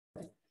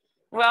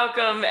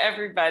Welcome,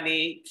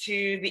 everybody,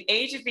 to the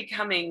Age of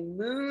Becoming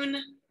Moon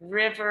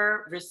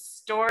River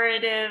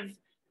Restorative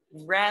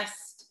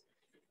Rest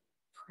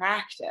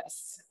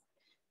Practice.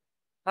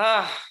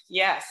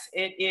 Yes,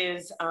 it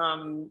is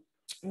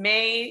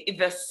May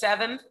the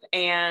 7th,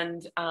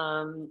 and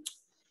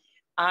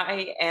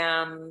I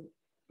am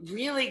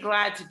really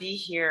glad to be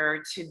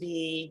here to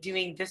be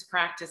doing this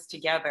practice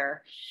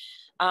together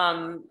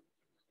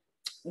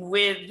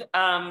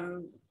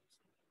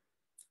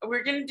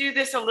we're going to do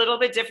this a little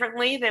bit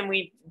differently than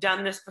we've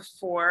done this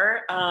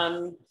before.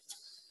 I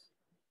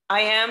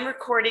am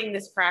recording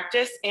this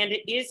practice and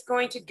it is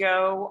going to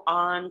go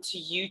on to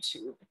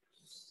YouTube.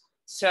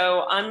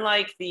 So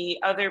unlike the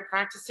other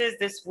practices,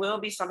 this will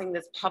be something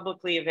that's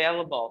publicly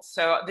available.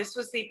 So this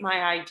was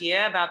my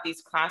idea about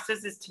these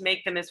classes, is to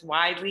make them as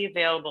widely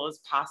available as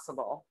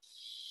possible.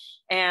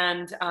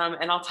 And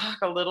I'll talk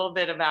a little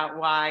bit about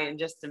why in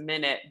just a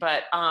minute,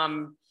 but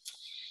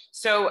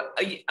so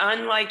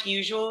unlike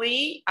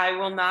usually, I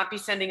will not be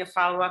sending a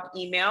follow-up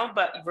email,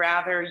 but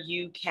rather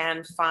you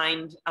can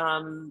find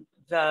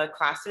the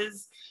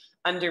classes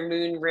under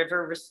Moon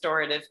River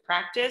Restorative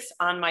Practice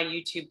on my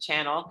YouTube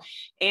channel.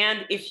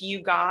 And if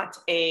you got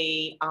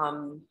a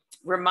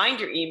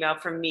reminder email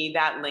from me,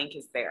 that link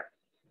is there.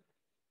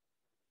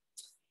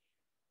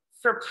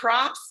 For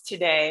props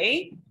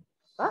today,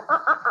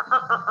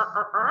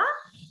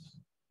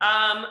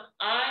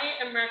 I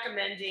am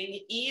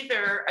recommending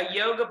either a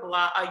yoga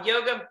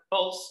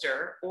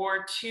bolster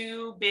or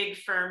 2 big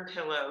firm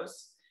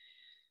pillows,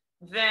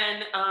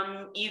 then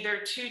either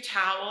 2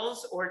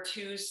 towels or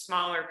 2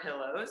 smaller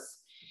pillows,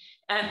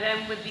 and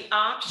then with the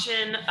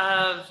option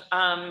of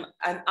an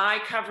eye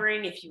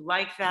covering if you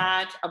like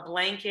that, a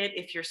blanket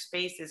if your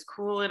space is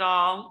cool at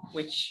all,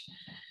 which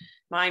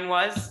mine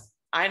was.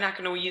 I'm not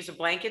going to use a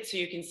blanket so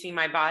you can see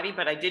my body,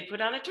 but I did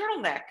put on a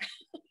turtleneck,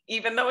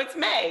 even though it's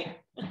May.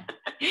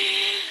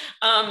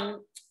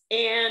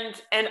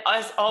 And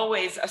as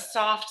always, a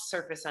soft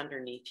surface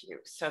underneath you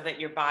so that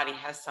your body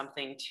has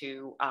something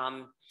to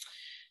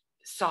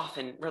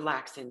soften,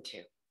 relax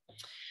into.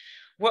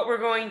 What we're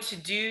going to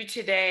do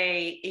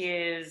today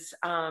is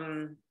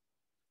a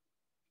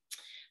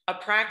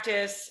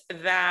practice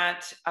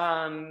that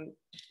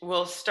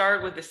will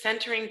start with the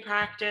centering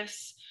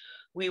practice.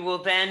 We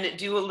will then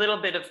do a little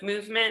bit of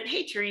movement.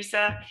 Hey,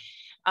 Teresa.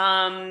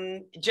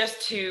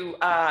 Just to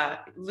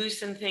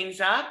loosen things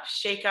up,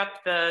 shake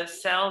up the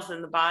cells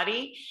in the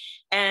body,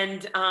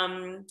 and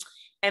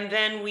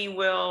then we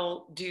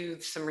will do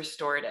some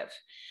restorative,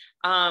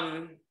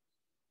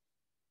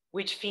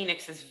 which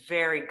Phoenix is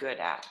very good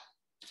at.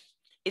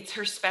 It's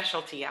her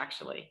specialty,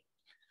 actually.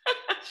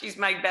 She's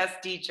my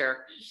best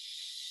teacher.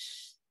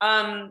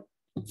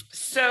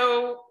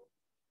 So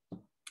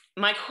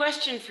my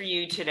question for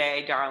you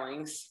today,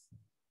 darlings,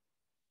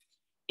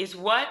 is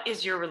what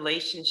is your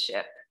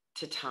relationship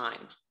to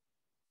time?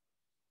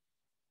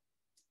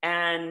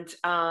 And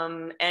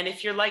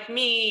if you're like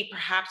me,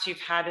 perhaps you've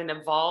had an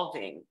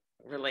evolving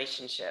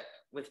relationship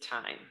with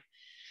time.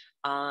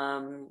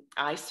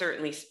 I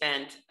certainly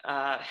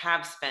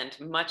have spent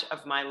much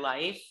of my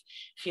life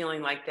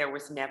feeling like there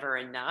was never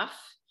enough,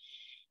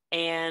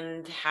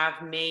 and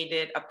have made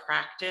it a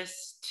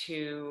practice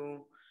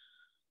to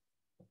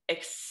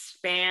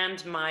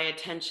expand my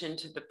attention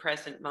to the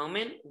present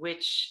moment,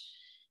 which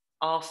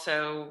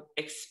also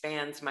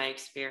expands my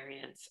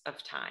experience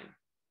of time.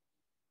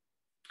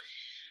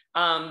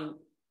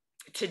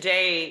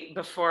 Today,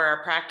 before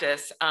our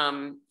practice,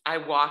 I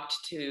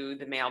walked to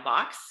the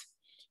mailbox,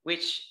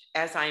 which,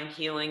 as I'm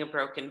healing a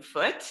broken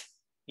foot,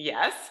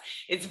 yes,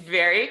 it's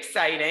very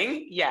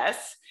exciting,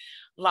 yes,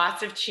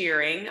 lots of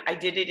cheering. I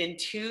did it in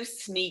 2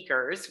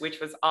 sneakers, which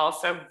was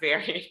also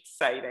very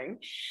exciting.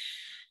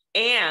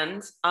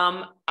 And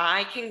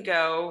I can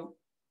go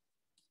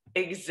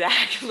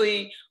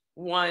exactly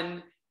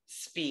 1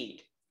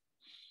 speed.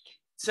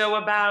 So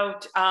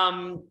about,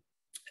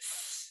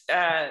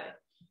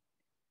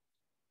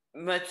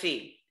 let's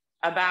see,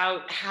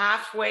 about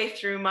halfway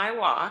through my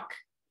walk,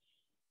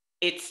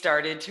 it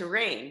started to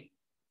rain.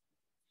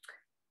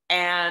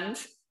 And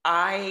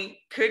I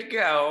could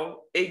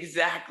go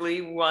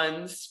exactly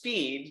 1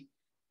 speed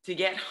to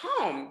get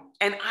home.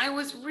 And I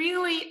was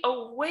really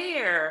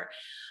aware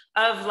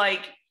of,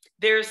 like,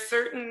 there's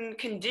certain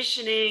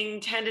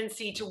conditioning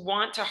tendency to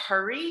want to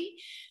hurry,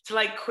 to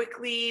like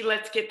quickly,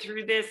 let's get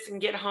through this and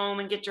get home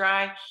and get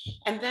dry.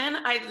 And then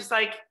I was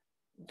like,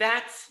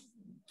 that's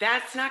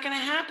not going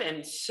to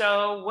happen.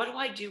 So what do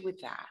I do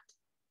with that?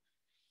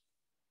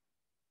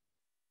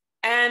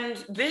 And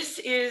this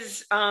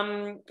is,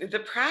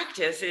 the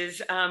practice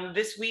is,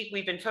 this week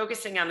we've been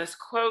focusing on this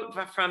quote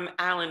from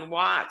Alan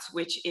Watts,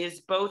 which is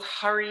both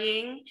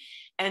hurrying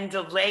and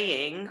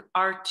delaying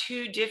are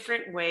 2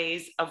 different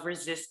ways of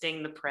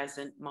resisting the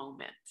present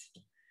moment.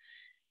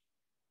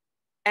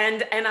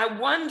 And I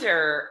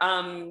wonder,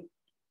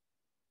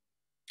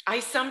 I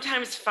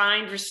sometimes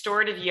find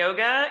restorative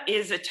yoga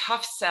is a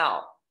tough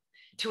sell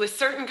to a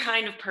certain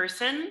kind of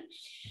person.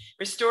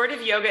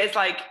 Restorative yoga is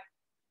like,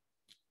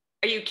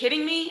 are you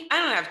kidding me? I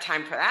don't have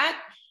time for that.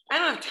 I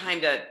don't have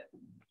time to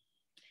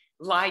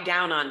lie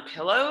down on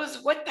pillows.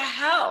 What the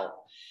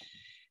hell?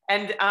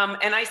 And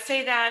I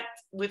say that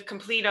with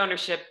complete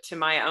ownership to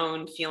my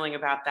own feeling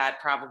about that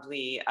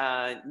probably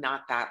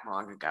not that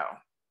long ago.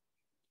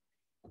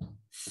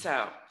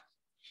 So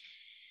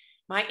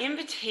my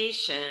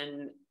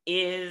invitation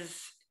is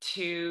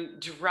to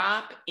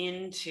drop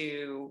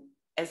into,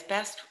 as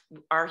best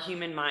our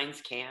human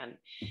minds can,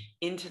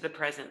 into the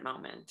present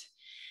moment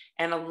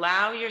and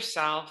allow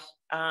yourself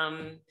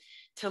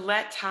to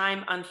let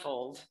time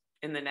unfold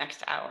in the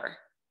next hour.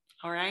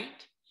 All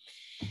right?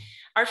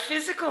 Our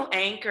physical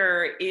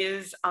anchor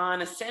is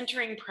on a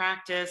centering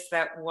practice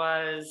that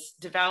was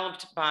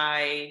developed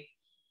by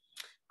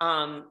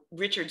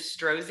Richard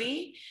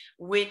Strozzi,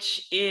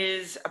 which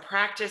is a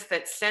practice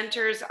that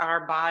centers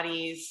our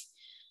bodies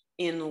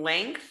in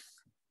length,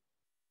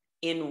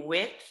 in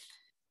width,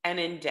 and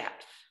in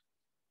depth.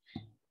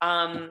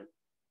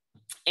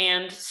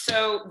 And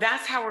so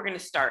that's how we're going to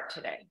start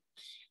today.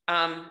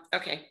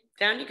 Okay,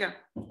 down you go.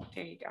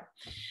 There you go.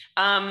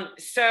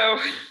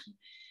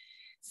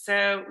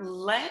 So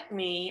let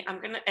me, I'm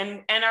gonna,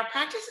 and our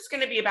practice is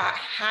gonna be about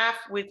half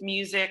with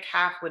music,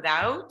 half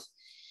without.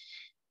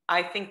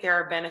 I think there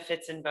are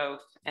benefits in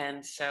both,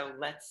 and so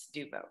let's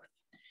do both.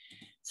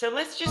 So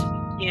let's just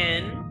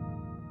begin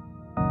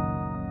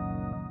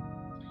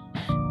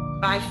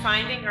by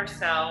finding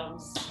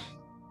ourselves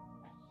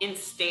in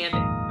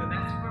standing. So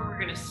that's where we're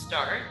gonna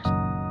start.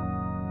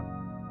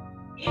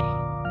 If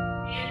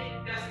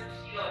standing doesn't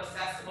feel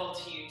accessible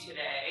to you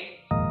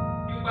today,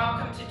 you're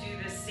welcome to do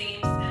the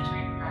same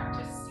centering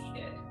practice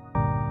seated.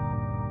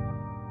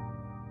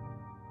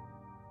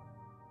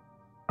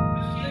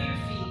 Feel your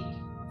feet,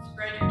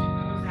 spread your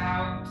toes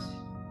out,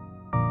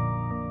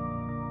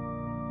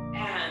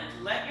 and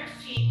let your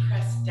feet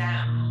press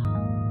down.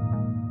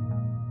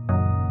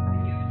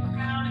 And the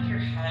crown of your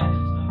head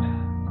flow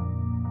back.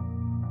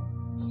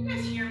 Can you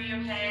guys hear me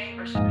okay?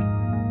 Or should I?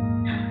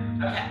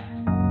 Yeah, okay.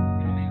 I'm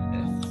gonna make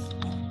this.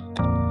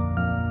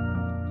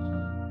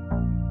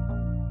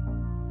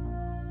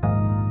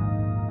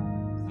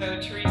 So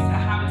Teresa,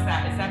 how is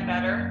that? Is that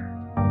better?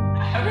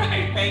 All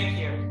right, thank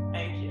you.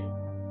 Thank you.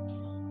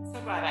 So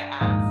glad I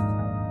asked.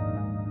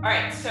 All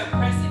right, so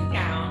pressing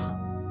down,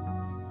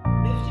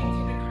 lifting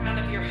through the crown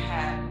of your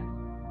head.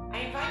 I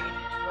invite you to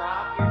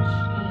drop your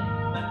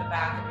chin, let the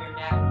back of your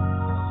neck go.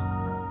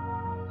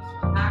 Just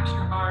relax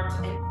your arms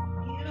and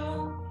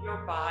feel your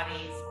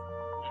body's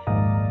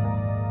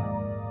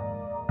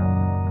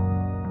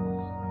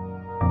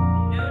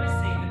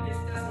noticing that this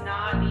does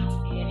not need to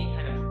be any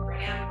kind of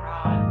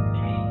ramrod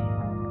thing.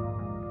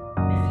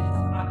 This is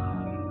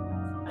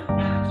a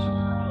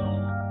natural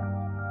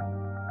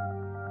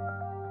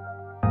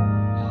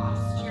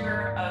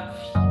posture of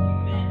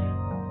human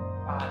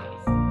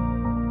bodies.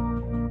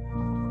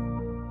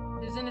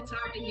 Susan, it's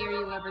hard to hear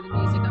you over the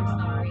music. I'm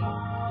sorry.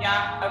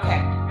 Yeah, okay.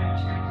 I'm going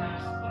to turn it down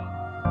just a little.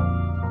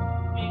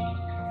 Maybe you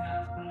can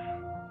sound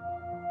fine.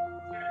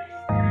 Sort of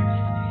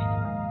experimenting,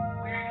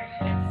 wearing a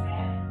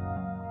headset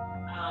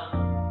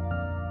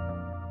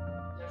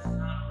does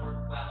not work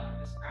well for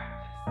this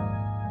practice.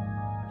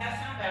 Does that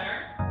sound better?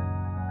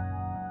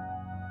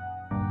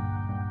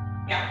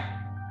 Yeah,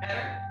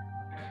 better?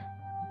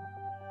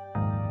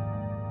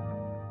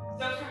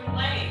 So from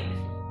length,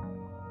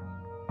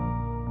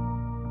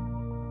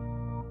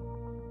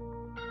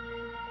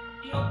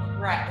 feel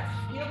breadth,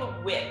 feel the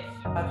width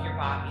of your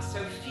body. So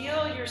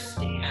feel your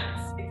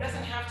stance. It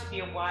doesn't have to be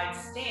a wide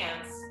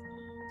stance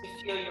to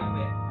feel your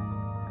width.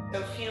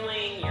 So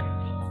feeling your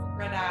feet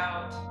spread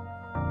out,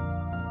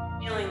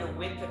 feeling the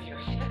width of your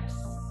hips,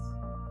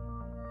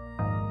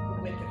 the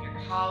width of your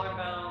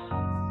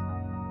collarbones,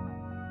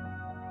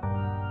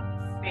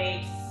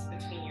 space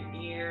between your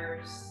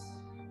ears.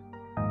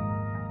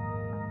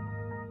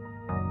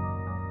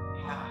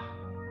 Yeah.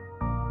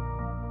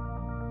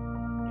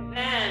 And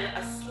then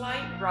a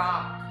slight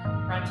rock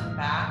front and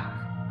back,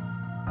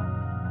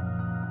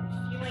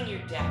 and feeling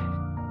your depth.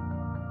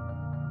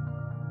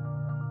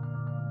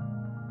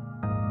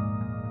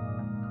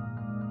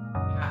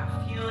 Yeah,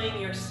 feeling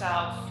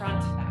yourself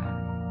front to back.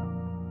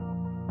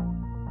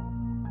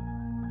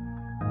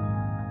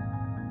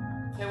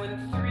 So in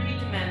 3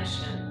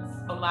 dimensions,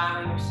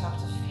 allowing yourself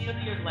to feel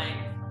your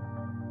length.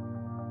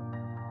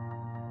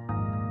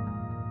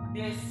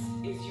 This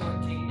is your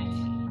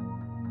dignity,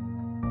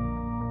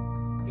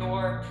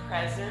 your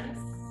presence.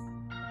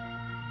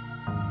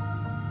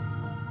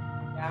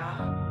 Yeah.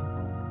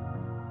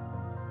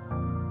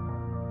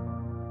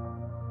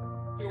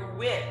 Your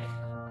width.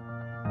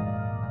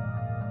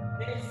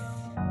 This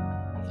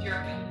is your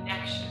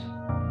connection.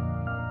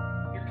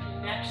 Your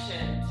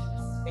connection to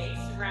the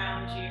space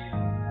around you.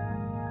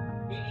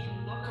 Maybe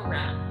look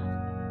around.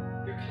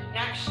 Your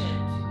connection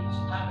to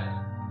each other.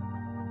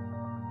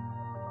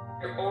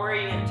 Your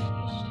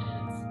orientation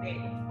in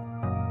space.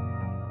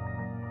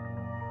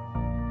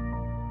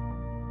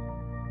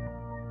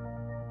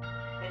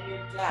 And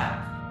your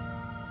depth.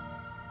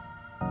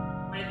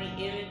 One of the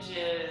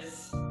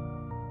images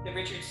that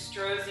Richard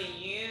Strozzi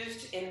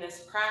used in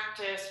this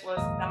practice was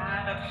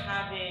that of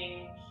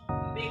having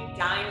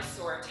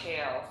dinosaur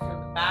tail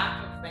from the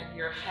back of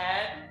your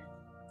head,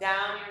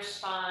 down your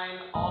spine,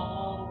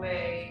 all the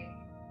way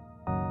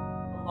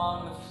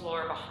along the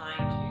floor behind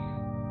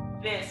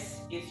you. This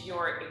is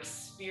your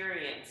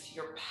experience,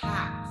 your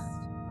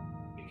past.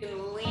 You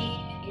can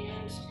lean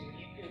into,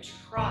 you can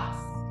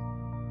trust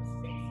the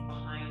space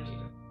behind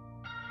you.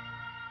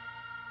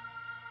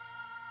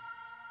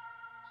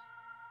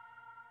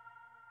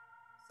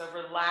 So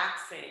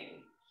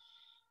relaxing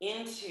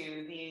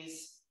into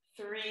these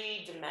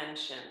 3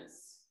 dimensions.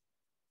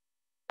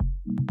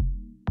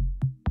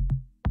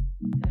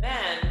 And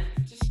then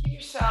just give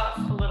yourself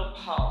a little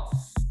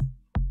pulse.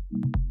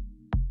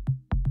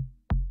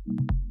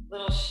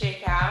 Little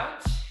shake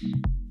out.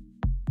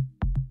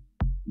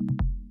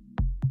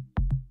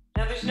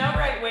 Now there's no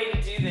right way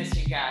to do this,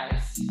 you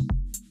guys.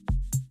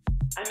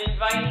 I'm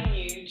inviting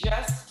you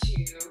just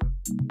to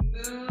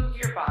move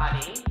your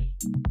body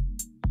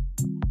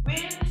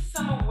with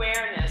some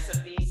awareness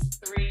of these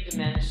 3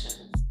 dimensions.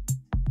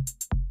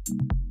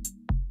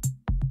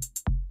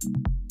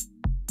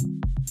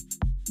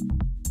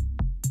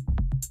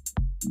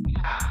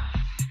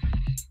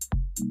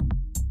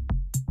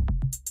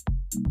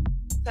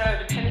 So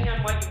depending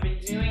on what you've been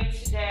doing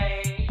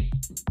today,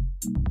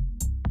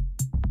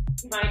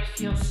 you might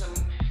feel some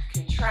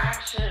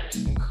contraction or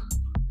some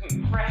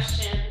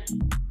compression.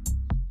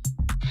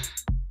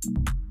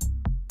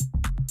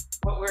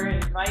 What we're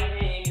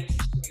inviting is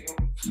to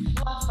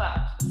fluff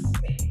up the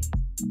space.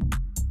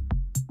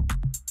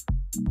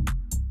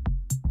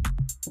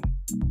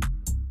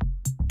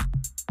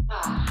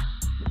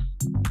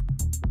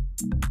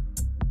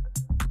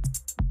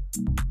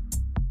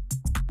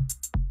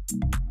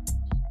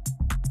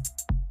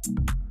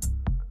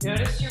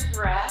 Notice your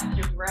breath.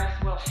 Your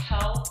breath will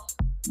help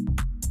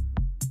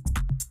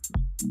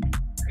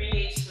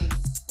create some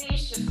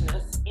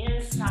spaciousness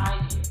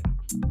inside you.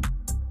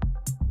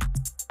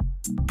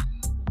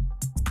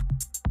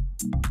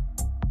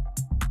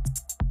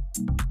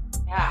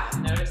 Yeah,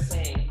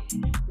 noticing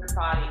your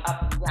body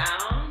up and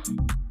down.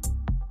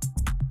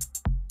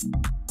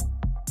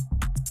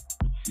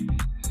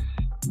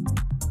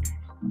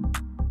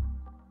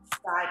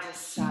 Side to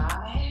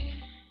side.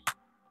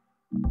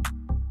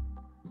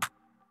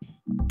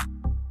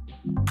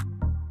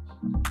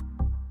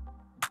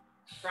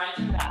 Front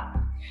and back.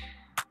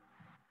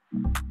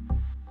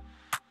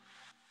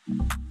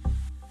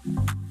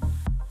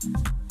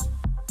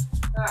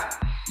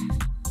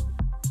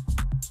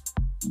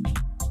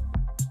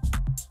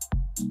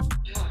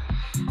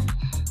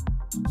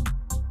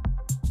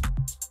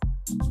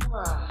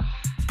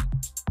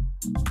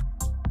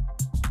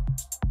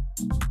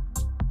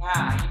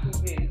 Yeah, you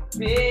can be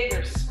big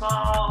or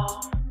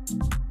small.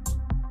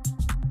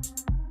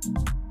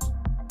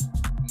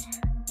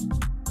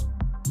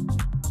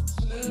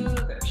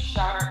 Smooth or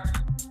sharp.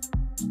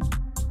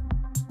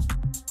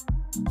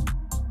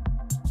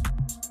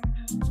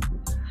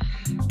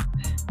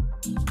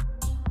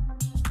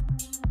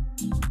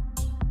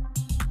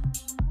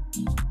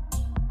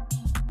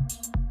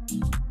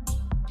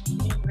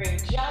 You bring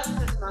just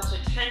as much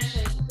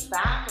attention to the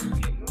back of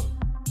you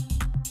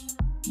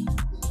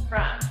as the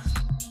front.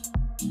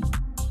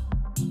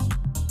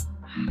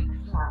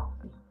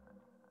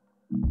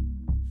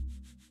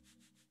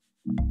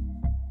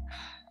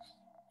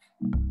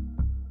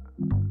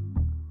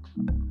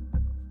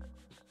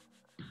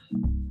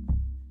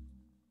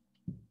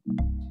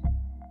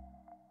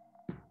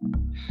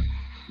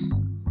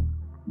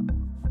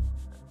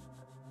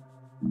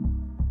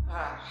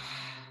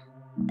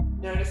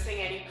 Noticing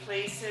any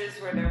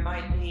places where there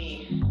might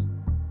be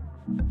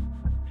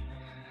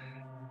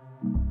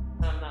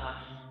some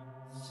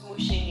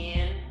smooshing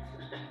in.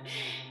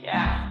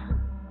 Yeah.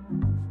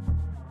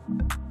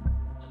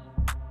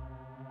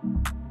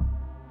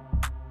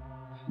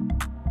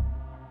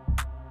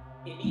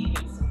 Maybe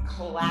even some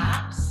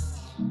collapse.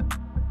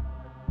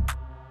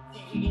 See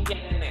if you can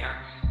get in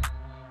there.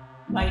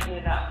 Lighten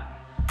it up.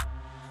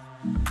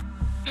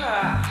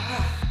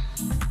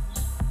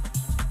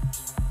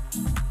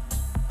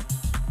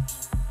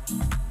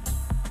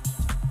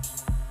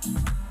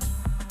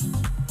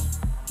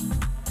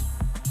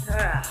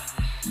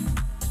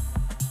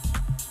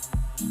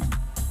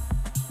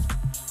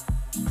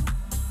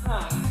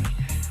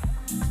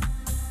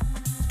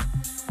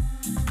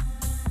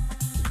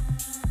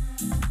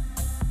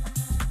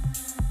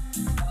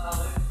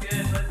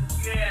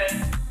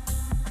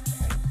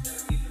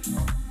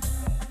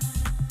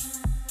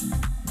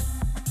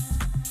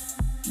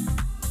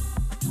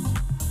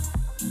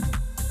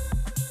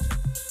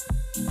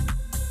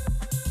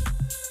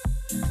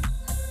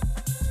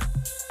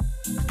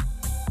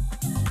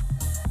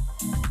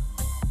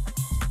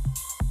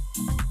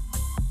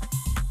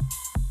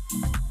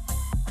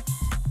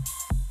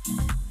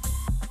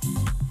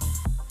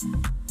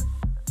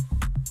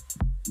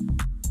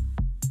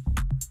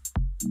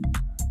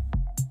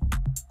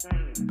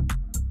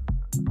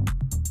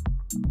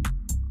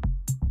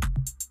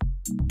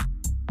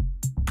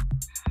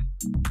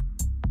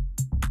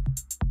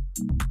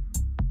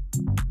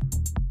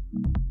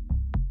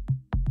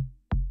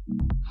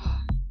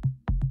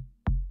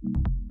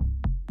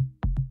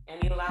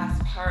 Any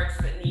last parts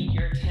that need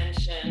your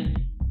attention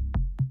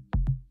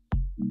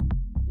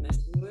in this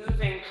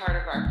moving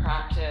part of our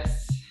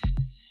practice?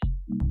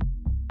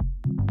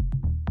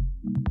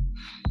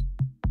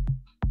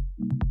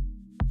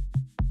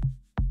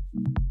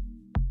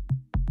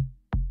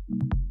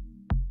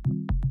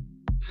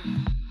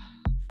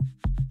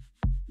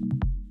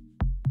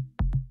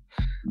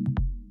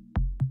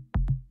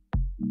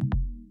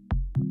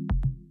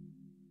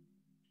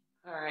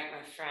 All right,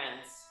 my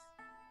friends.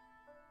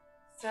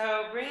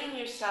 So bringing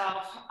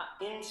yourself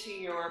into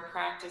your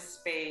practice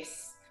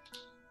space,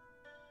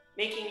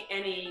 making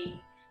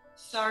any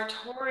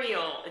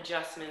sartorial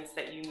adjustments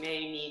that you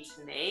may need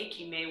to make.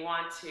 You may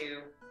want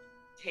to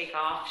take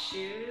off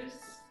shoes,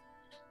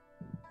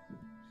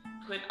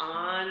 put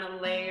on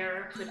a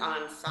layer, put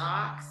on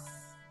socks.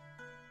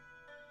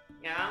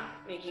 Yeah,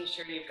 making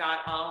sure you've got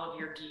all of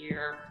your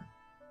gear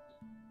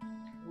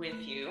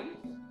with you.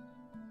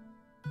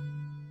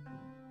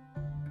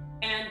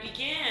 And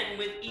begin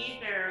with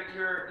either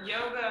your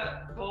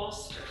yoga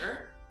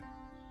bolster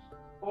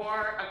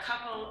or a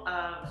couple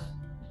of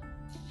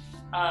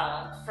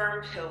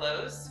firm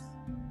pillows,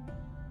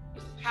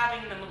 just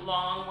having them a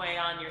long way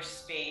on your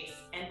space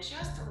and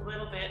just a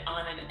little bit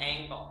on an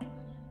angle.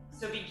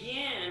 So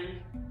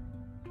begin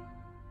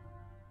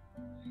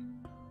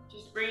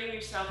just bringing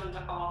yourself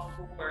into all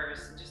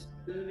fours and just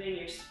moving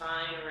your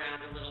spine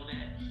around a little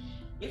bit.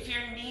 If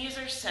your knees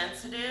are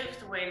sensitive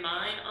the way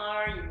mine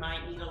are, you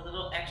might need a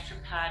little extra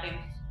padding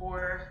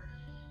for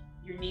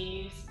your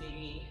knees,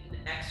 maybe an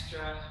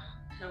extra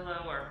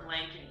pillow or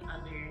blanket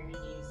under your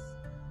knees.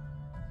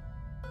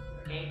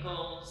 Your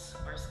ankles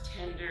are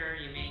tender,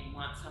 you may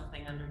want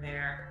something under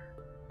there.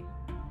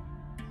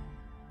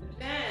 But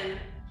then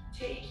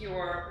take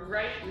your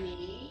right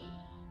knee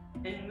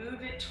and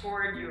move it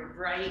toward your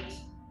right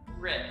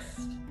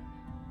wrist,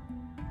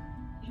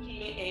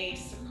 taking a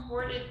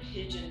supported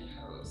pigeon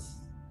pose.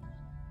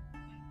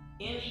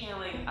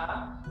 Inhaling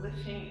up,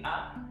 lifting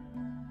up,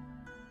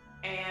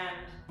 and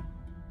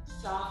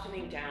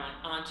softening down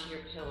onto your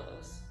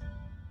pillows.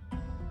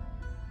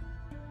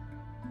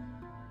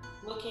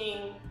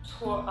 Looking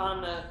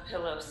on the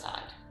pillow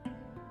side.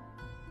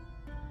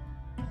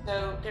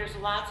 So there's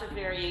lots of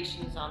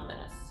variations on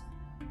this.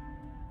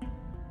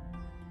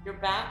 Your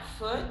back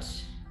foot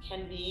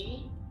can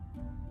be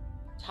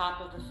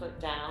top of the foot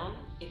down.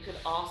 It could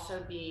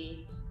also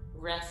be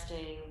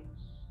resting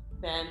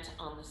bent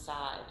on the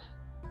side.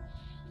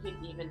 You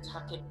could even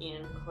tuck it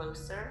in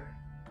closer.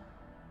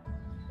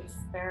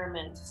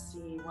 Experiment to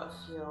see what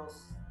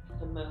feels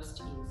the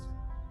most easy.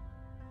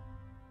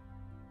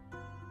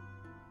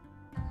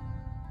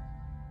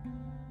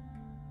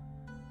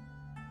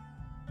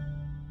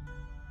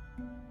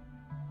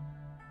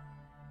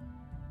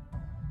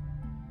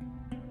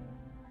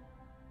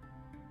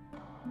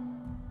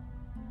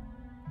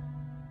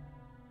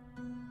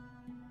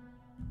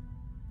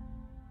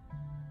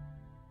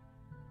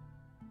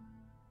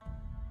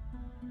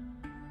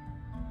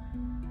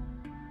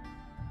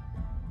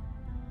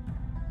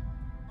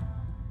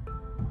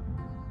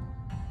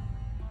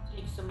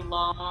 Take some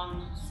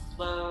long,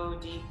 slow,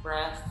 deep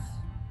breaths.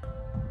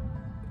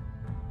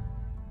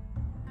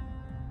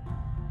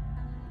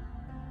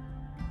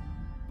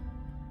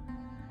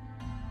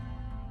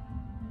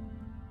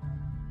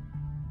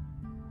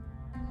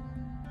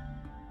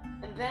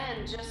 And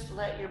then just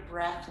let your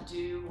breath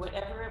do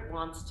whatever it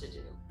wants to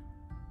do.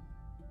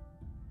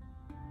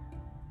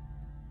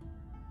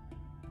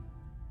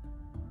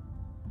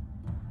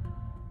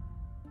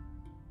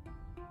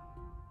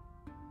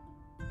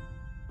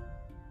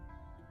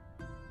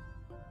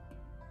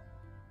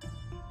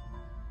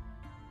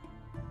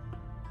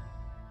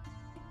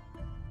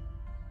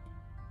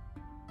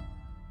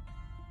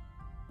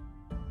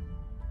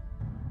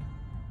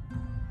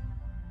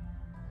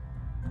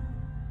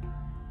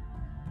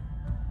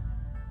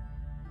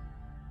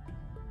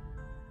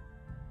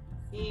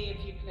 See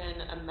if you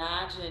can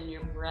imagine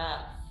your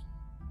breath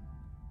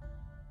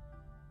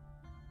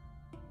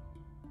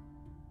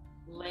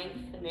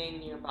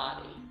lengthening your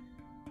body.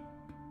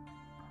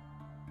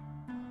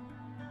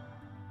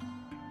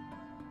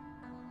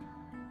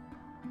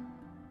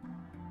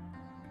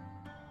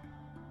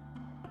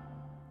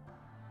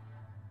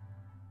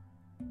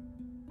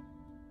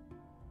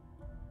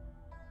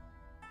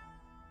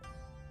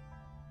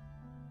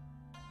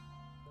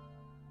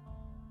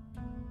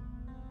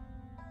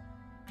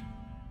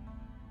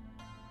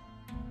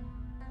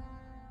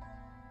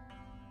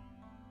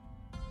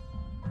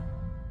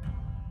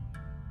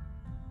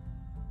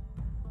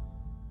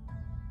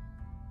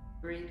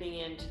 Breathing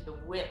into the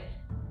width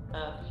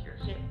of your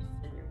hips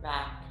and your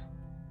back.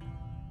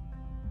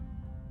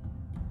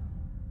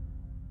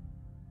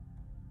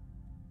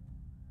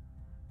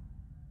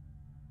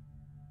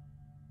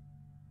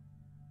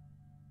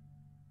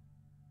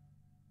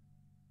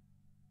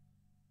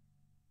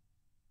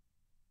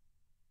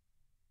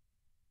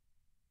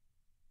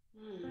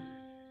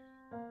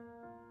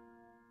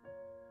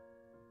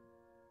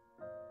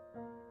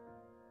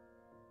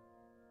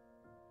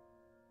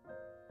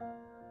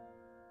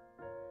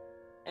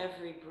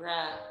 every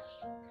breath,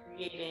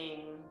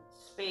 creating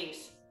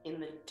space in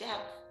the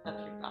depth of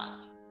your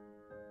body.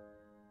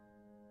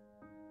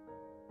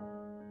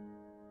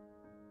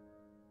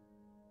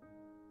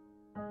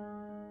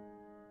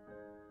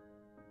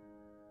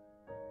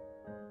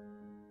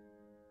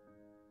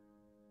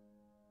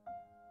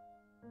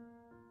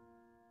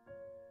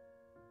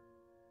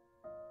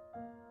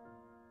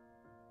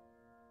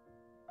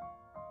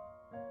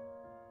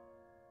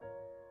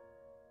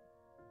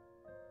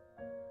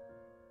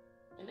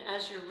 And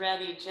as you're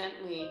ready,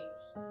 gently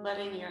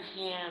letting your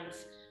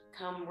hands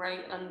come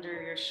right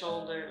under your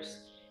shoulders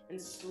and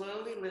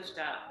slowly lift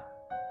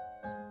up.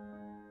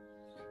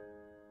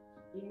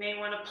 You may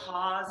want to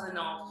pause on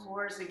all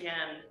fours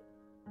again,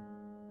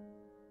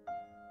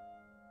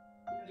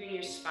 moving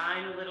your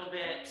spine a little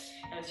bit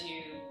as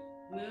you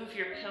move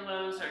your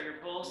pillows or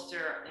your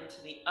bolster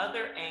into the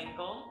other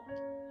ankle.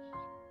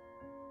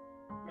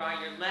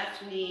 Draw your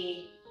left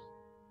knee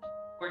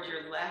toward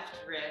your left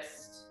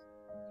wrist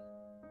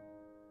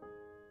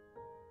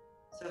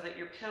so that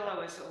your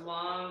pillow is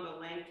along the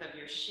length of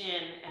your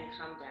shin and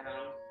come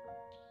down,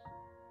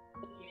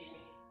 looking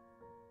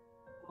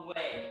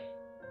away.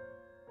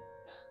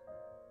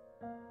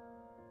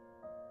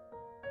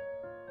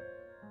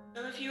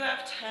 So if you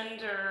have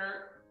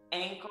tender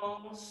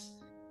ankles,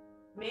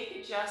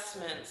 make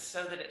adjustments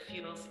so that it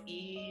feels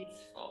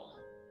easeful.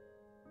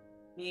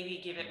 Maybe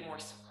give it more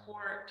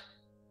support.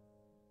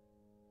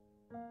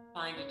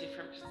 Find a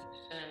different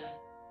position.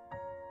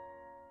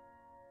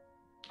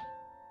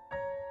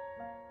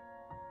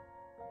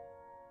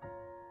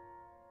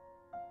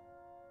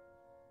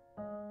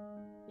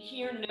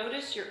 Here,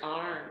 notice your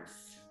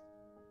arms.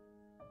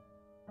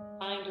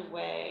 Find a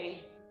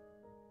way.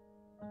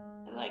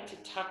 I like to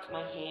tuck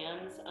my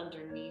hands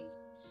underneath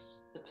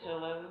the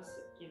pillows.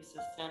 It gives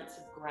a sense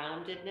of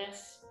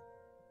groundedness.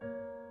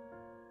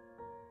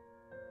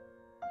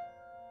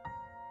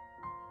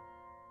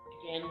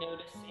 Again,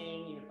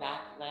 noticing your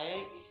back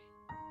leg,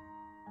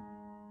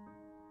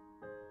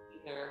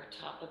 either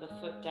top of the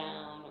foot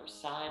down or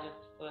side of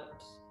the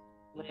foot,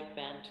 leg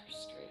bent or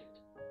straight.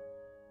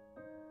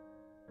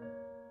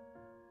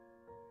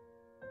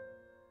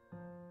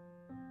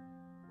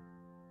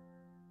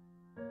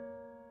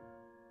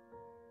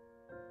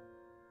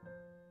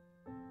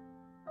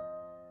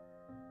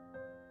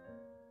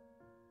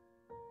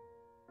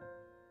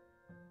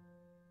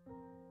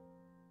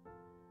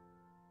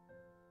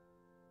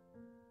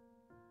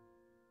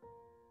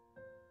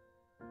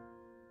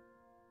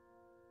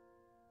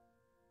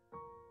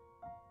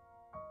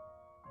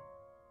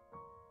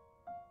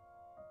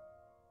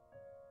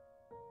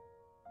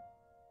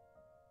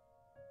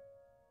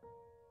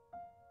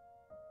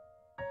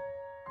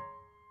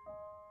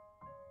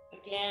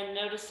 Again,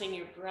 noticing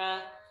your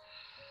breath,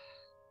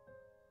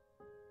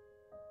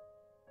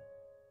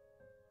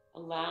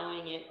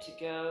 allowing it to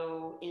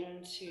go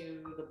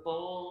into the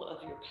bowl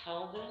of your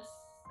pelvis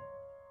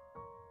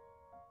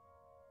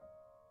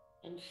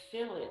and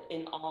fill it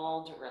in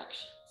all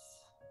directions.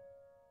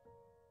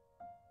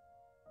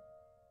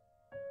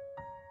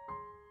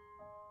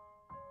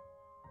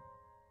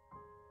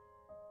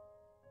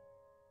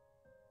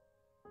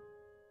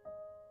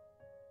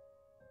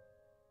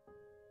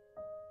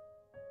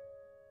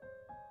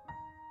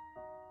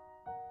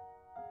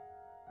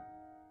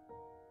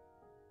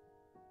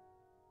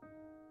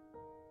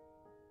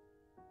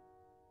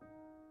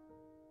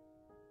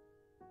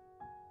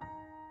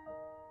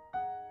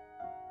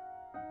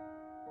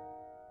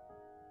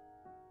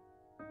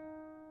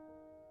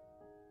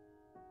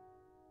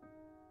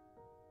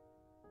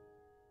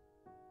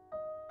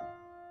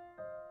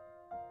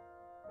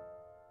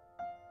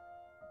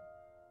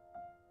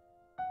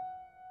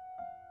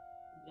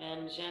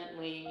 Then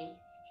gently,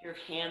 if your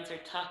hands are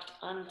tucked,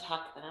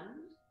 untuck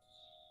them.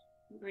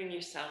 Bring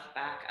yourself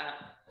back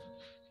up.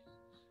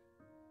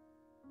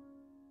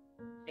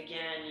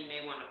 Again, you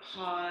may want to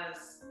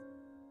pause,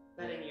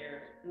 letting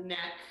your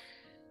neck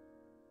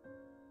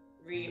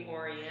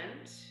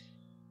reorient.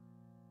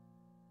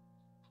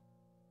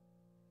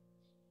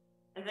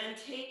 And then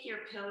take your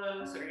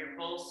pillows or your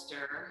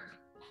bolster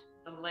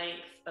the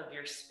length of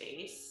your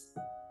space.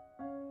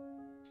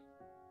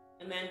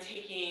 And then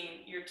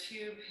taking your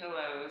two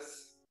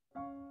pillows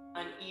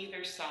on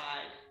either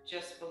side,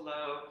 just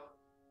below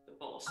the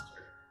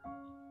bolster.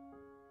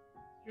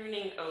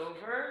 Turning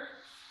over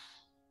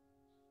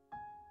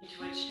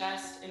into a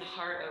chest and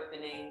heart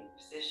opening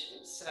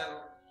position.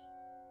 So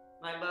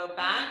my low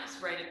back is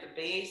right at the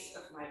base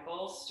of my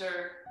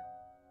bolster,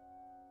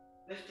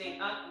 lifting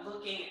up,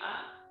 looking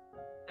up,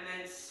 and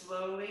then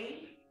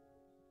slowly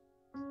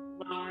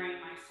lowering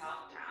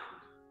myself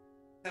down.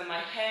 So my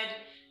head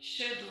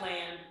should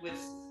land with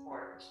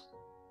support.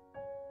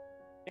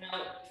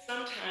 Now,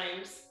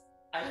 sometimes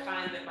I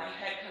find that my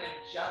head kind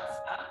of juts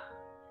up,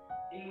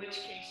 in which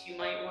case you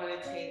might want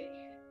to take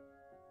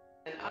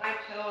an eye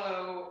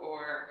pillow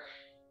or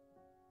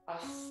a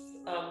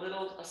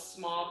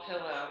small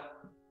pillow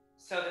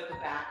so that the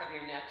back of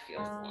your neck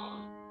feels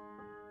long.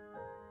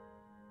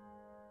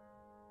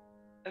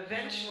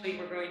 Eventually,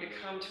 we're going to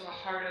come to a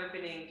heart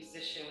opening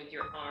position with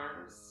your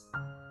arms.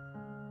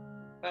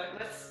 But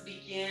let's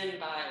begin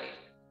by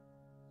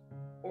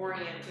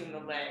orienting the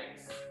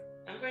legs.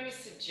 I'm going to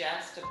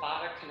suggest a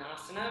Baddha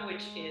Konasana,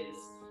 which is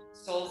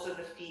soles of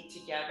the feet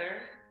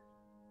together,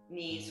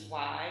 knees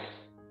wide.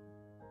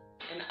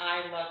 And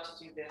I love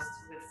to do this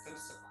with some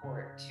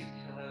support, 2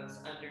 pillows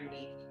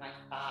underneath my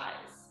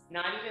thighs,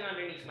 not even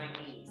underneath my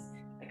knees,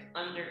 like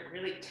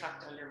really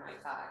tucked under my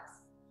thighs.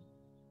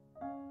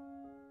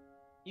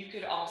 You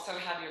could also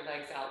have your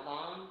legs out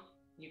long.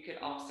 You could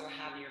also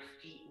have your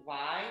feet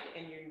wide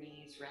and your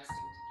knees resting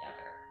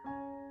together.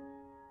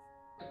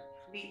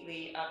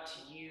 Completely up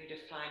to you to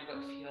find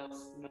what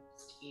feels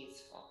most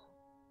easeful.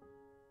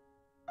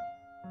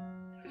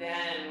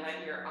 Then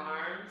let your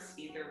arms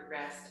either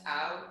rest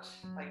out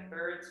like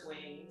bird's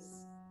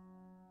wings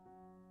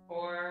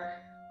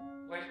or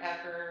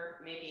whatever,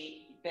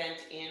 maybe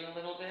bent in a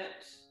little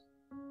bit.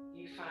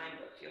 You find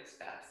what feels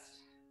best.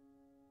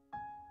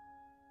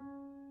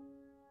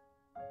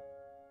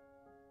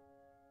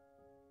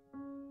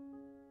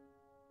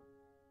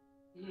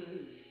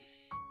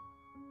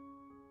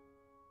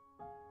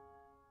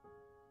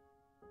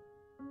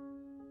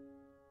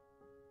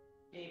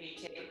 Maybe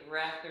take a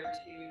breath or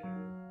two.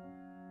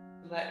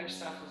 Let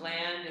yourself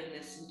land in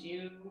this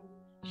new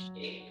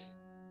shape.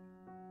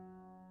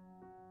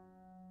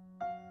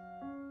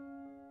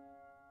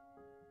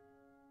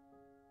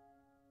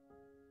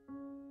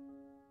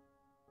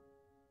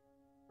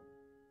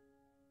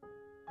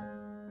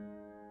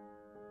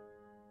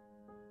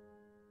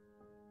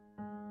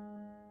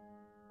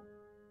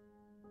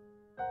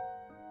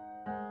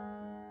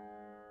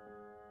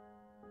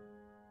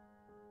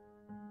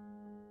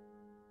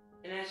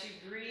 And as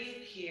you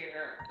breathe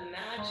here,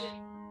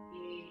 imagine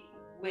the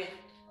width,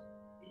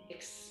 the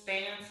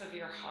expanse of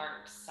your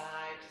heart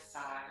side to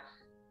side.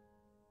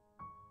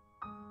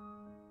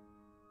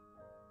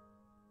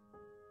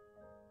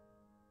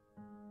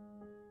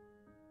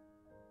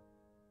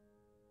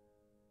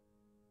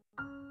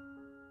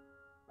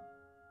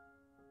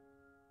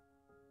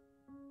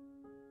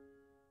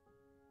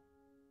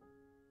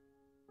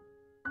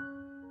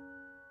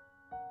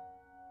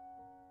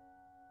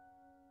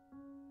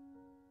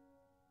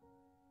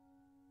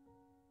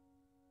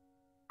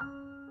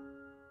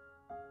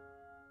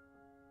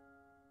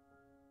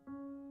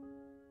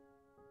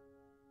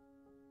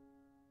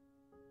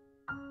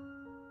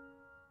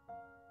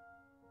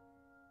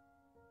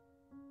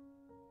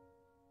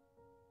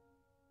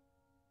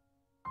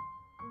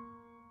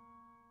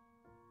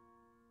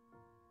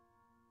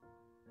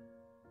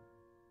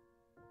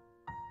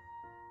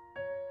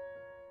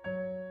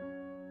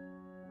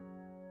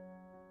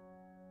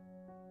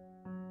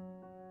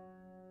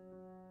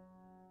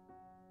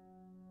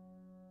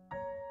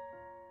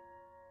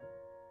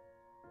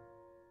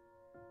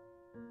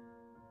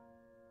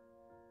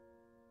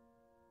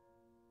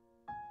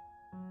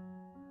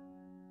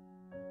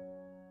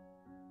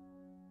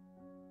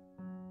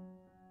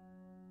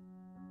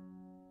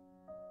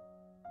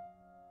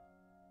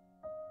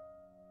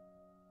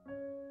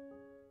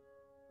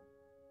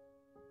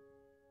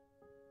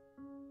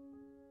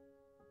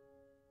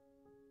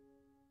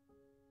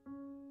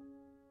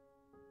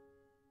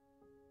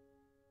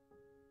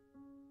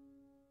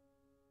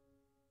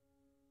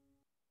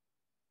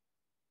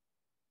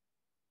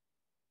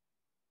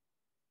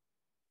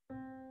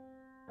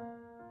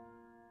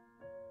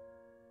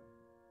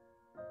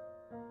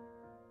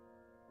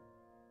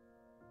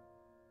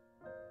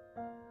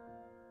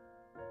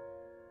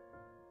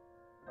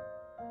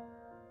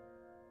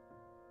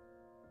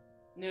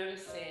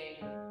 Noticing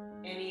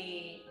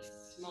any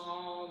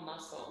small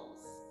muscles,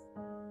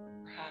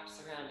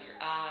 perhaps around your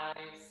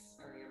eyes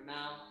or your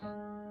mouth,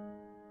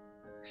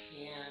 your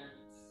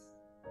hands,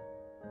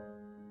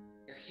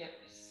 your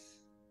hips.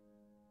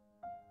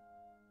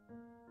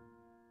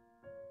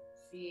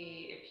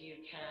 See if you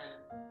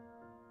can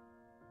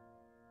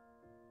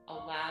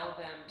allow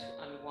them to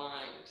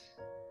unwind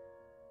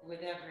with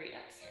every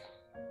exhale.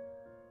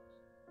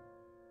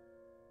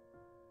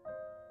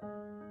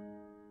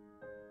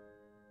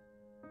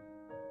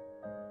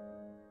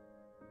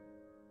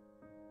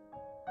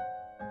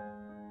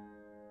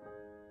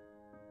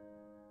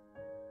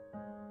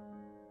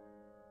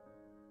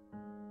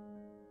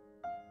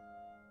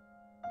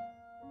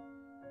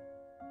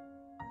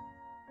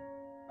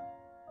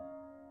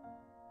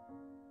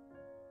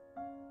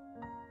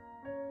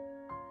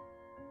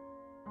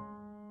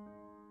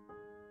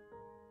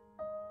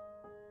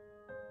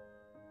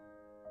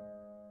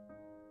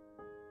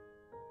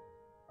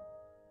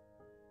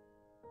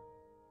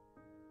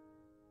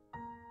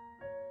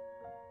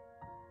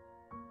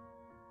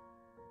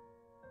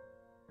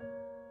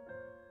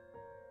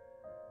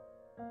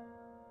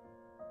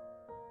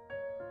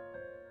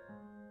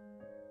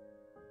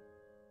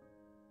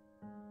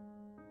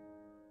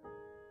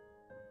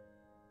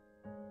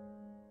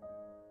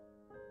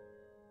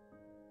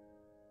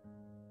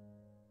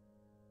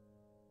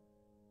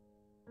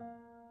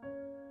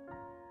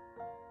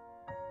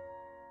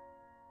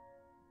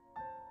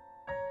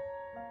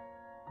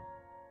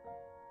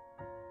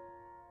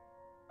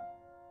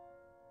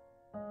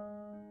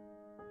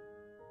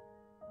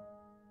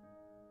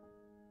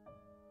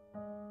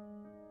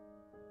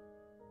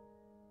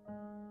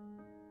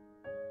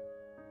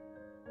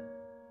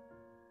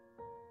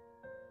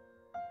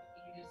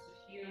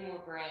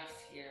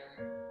 here,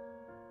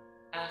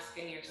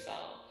 asking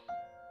yourself,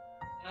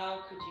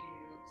 how could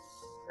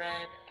you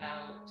spread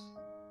out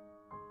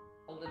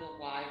a little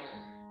wider,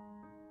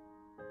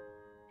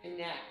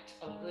 connect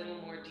a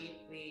little more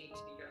deeply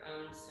to your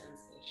own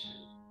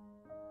sensation?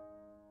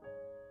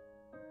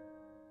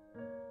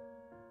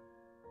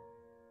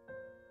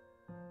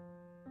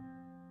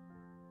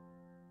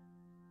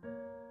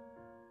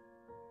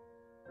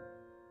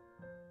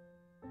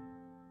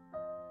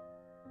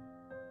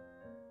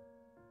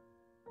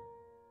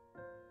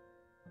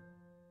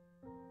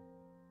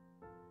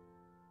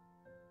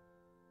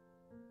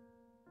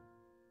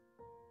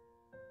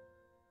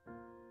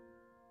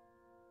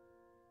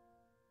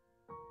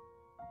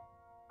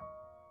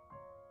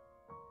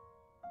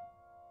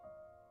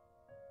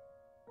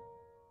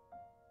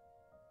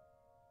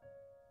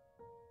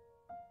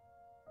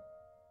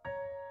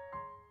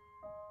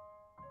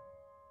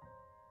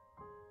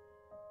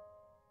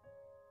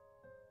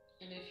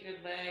 And if your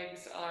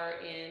legs are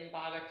in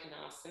Baddha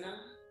Konasana,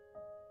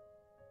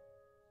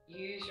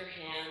 use your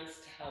hands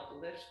to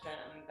help lift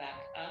them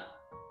back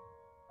up.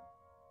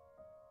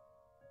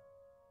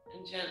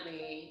 And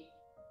gently,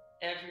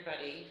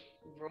 everybody,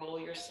 roll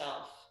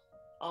yourself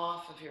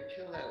off of your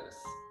pillows.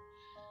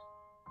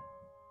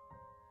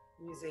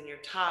 Using your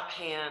top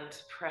hand to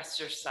press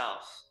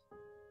yourself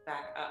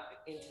back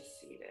up into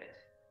seated.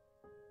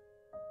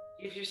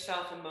 Give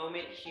yourself a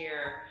moment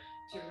here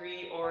to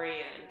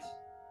reorient.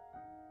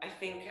 I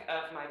think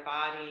of my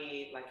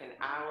body like an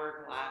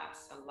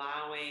hourglass,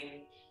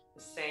 allowing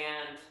the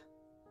sand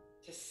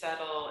to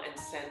settle and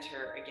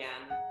center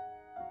again.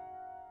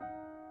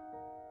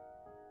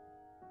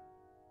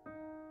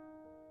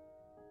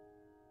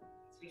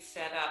 As we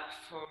set up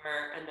for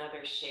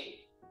another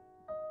shape,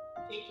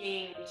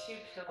 taking two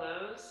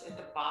pillows at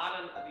the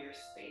bottom of your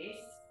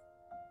space,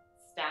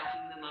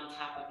 stacking them on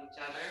top of each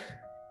other.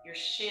 Your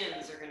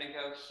shins are going to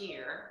go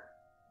here.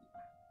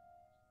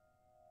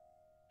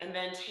 And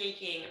then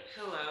taking a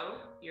pillow,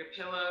 your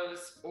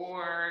pillows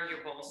or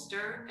your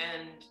bolster,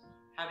 and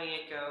having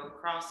it go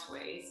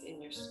crossways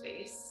in your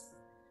space.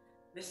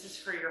 This is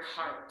for your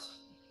heart.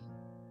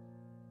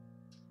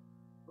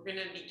 We're going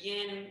to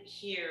begin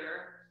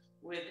here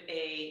with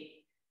a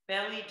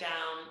belly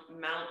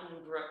down mountain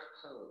brook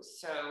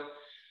pose. So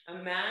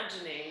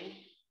imagining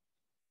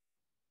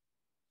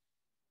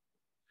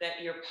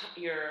that your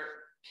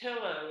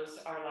pillows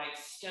are like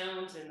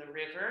stones in the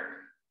river,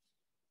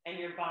 and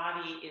your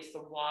body is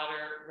the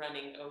water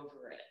running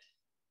over it.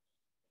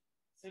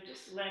 So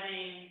just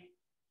letting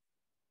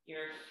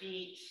your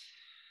feet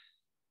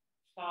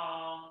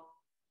fall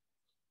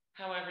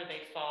however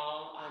they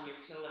fall on your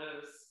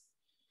pillows,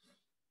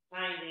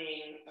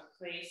 finding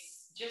a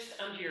place just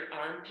under your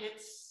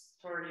armpits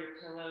for your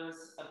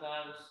pillows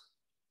above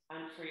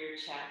and for your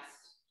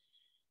chest.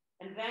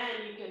 And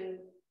then you can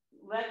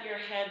let your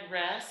head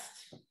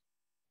rest.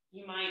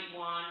 You might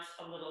want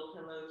a little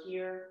pillow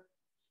here,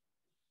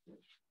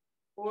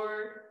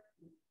 or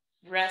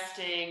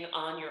resting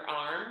on your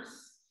arms.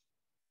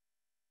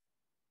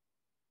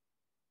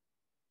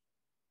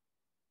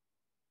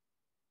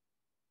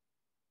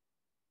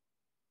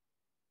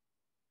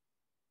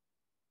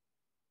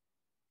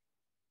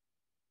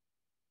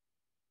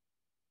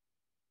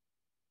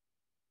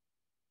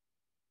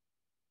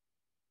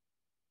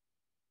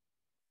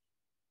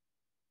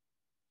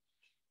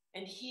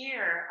 And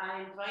here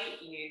I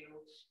invite you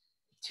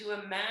to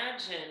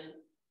imagine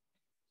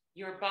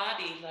your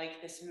body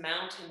like this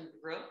mountain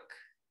brook.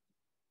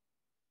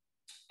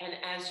 And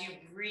as you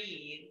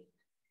breathe,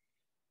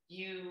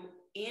 you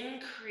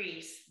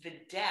increase the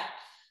depth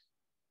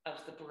of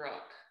the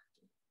brook.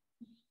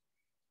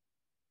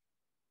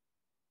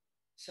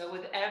 So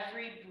with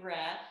every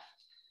breath,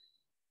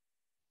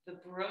 the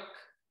brook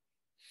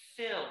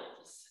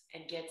fills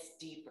and gets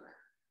deeper.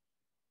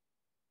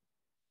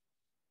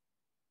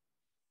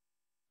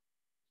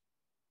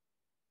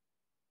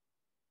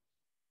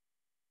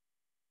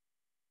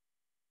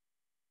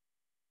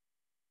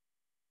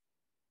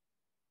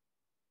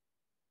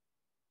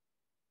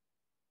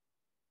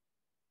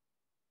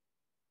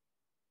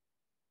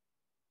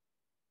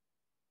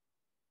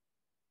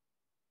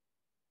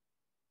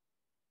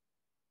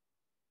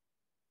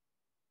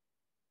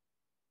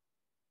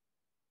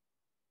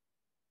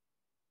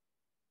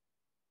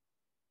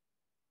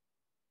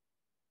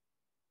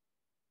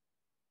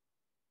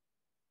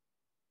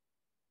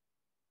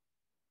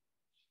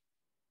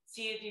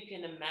 See if you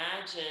can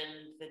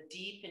imagine the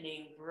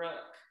deepening brook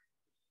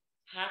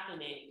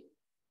happening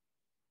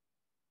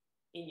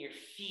in your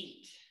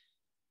feet,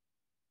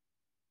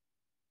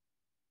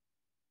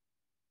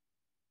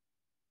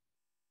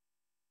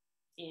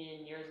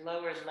 in your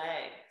lower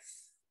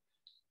legs,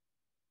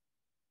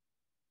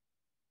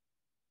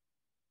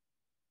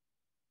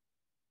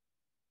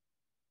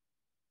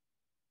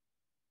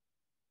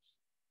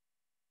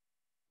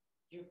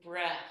 your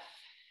breath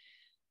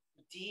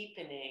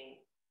deepening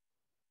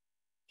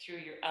through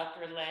your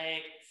upper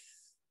legs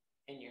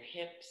and your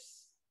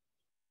hips.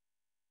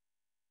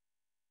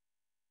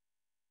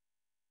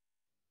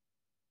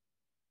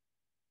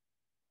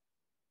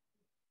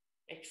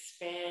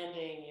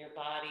 Expanding your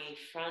body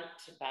front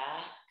to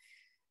back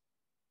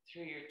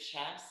through your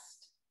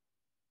chest,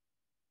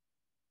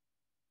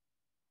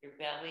 your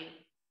belly,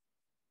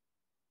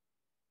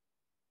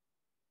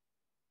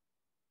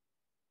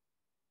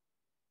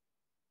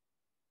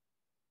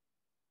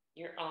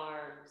 your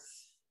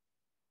arms,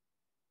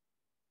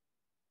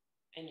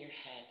 and your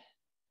head.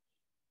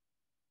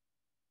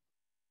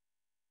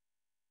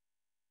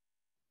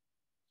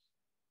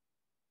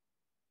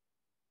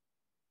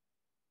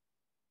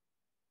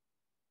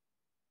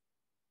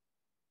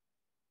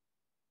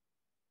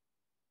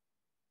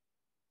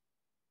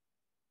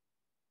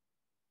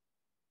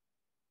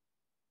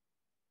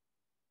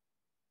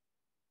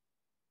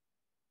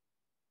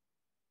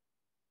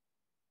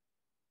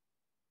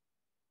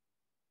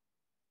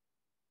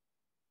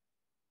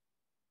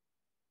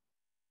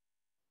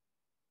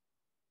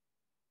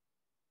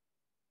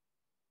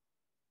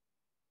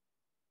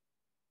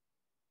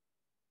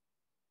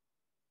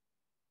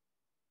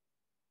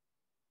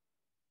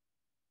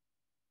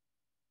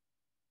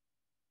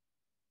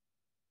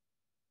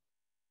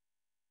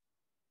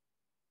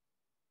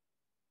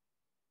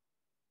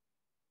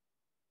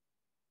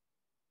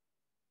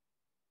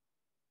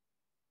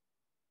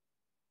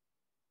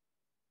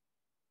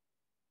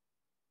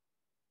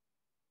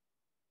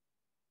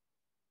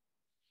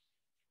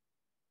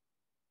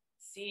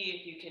 See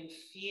if you can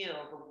feel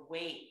the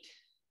weight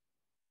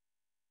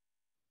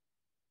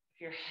of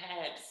your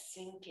head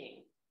sinking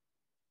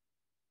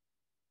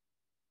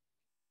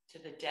to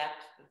the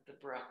depth of the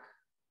brook.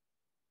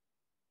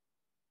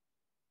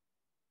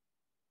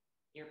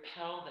 Your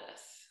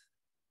pelvis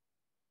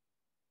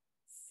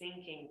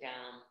sinking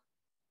down.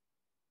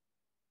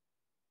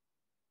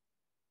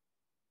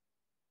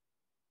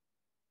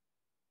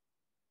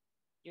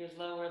 Your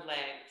lower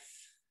legs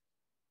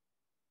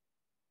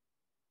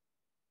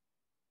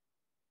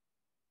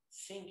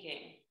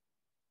sinking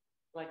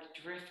like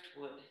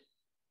driftwood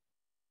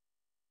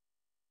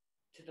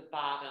to the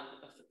bottom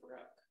of the brook.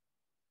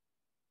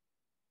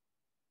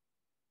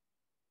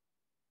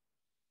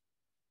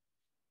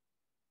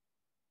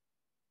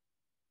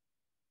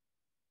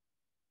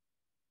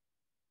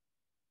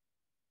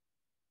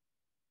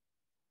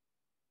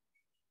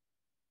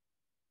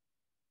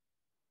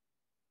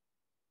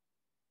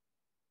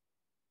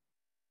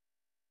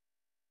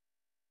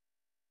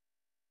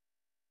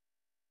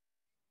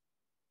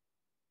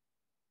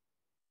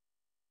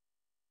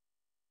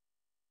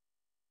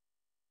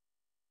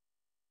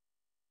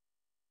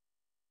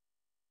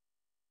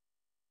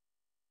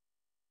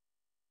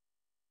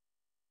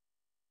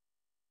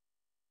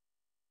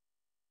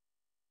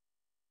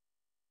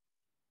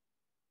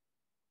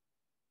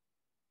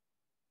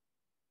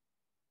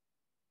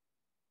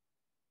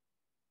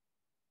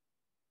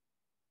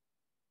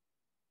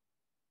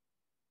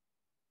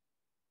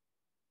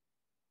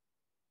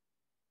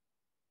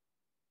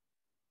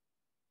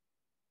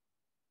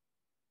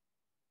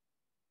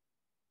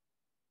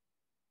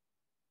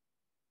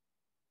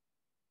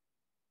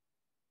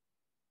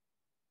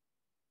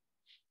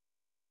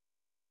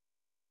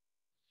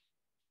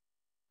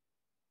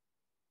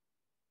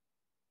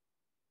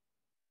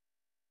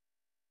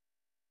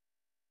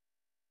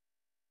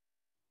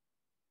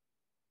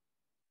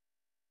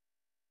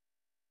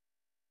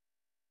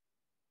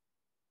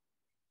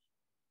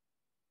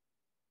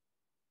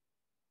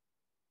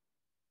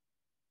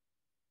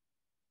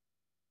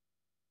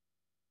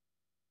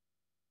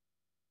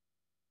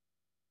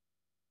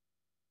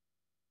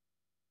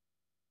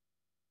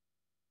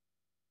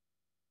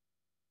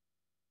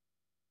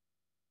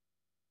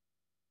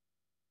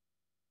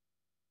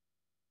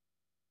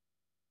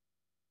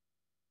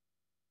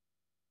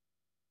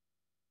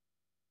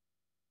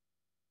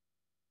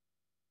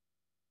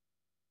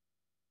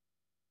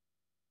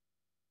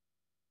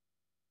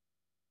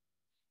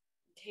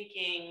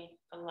 Taking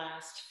the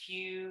last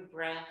few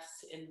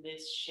breaths in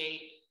this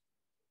shape,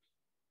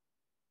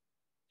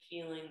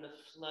 feeling the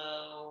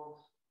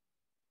flow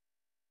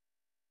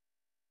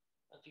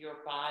of your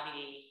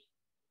body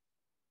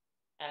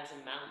as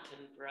a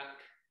mountain brook.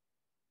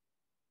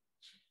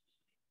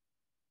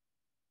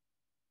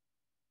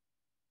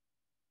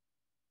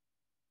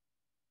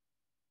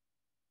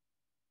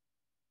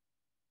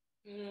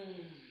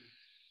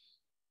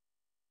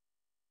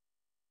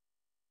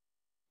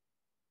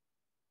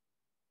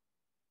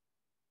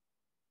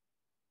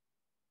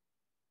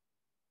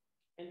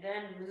 And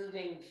then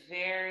moving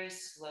very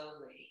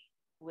slowly,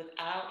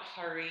 without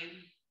hurry,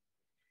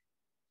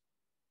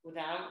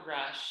 without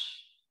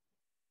rush,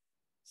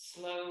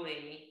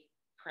 slowly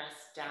press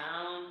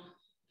down.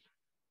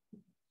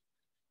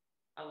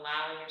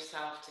 Allow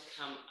yourself to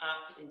come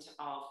up into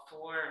all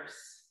fours.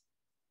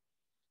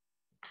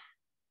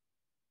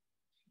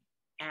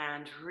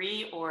 And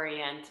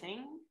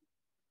reorienting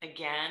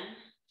again,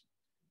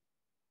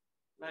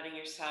 letting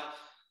yourself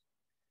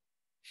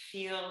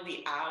feel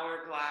the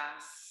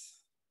hourglass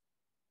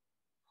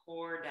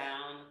pour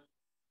down.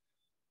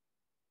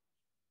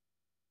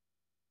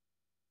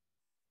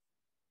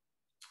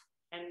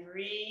 And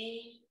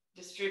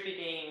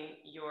redistributing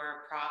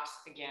your props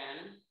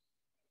again.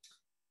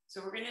 So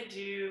we're going to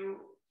do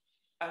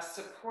a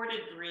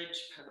supported bridge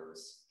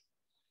pose.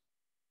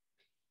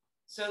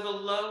 So the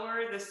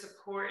lower the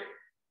support,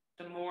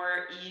 the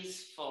more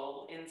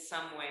easeful in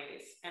some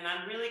ways. And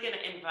I'm really going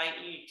to invite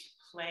you to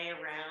play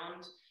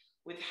around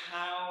with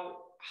how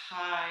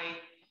high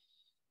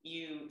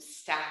you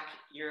stack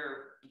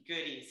your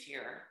goodies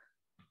here.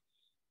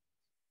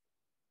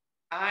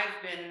 I've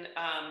been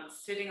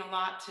sitting a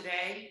lot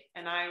today,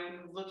 and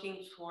I'm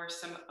looking for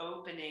some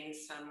opening,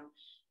 some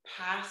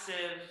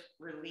passive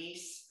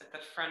release at the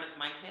front of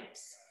my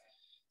hips.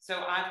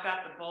 So I've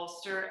got the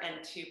bolster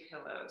and 2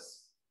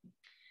 pillows.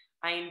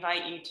 I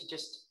invite you to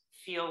just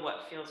feel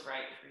what feels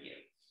right for you.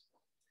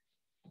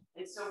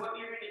 And so what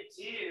you're going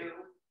to do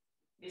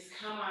is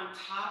come on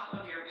top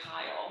of your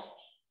pile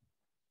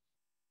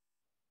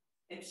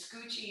and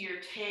scoochie your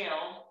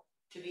tail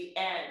to the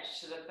edge,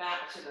 to the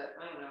back, to the,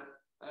 I don't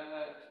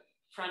know,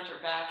 front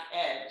or back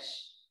edge.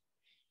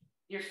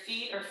 Your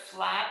feet are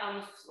flat on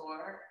the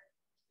floor,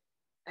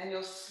 and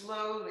you'll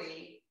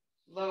slowly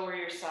lower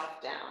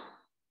yourself down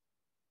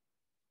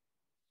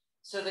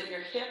so that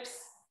your hips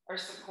are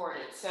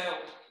supported. So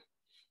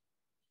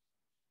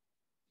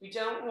we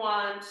don't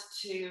want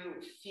to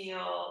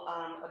feel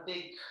a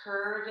big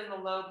curve in the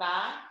low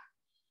back.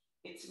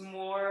 It's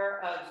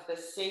more of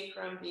the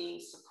sacrum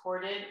being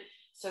supported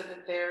so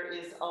that there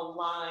is a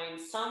line,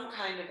 some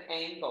kind of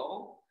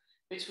angle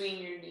between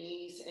your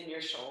knees and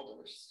your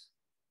shoulders.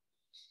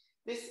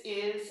 This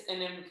is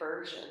an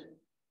inversion,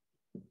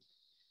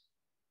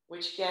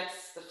 which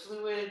gets the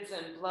fluids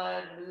and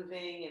blood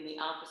moving in the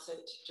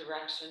opposite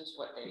directions,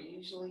 what they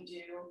usually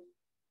do.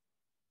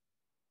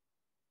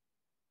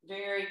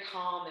 Very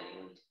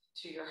calming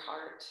to your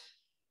heart.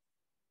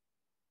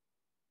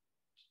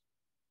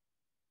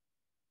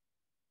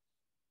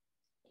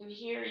 And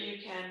here you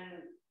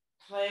can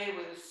play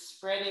with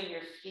spreading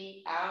your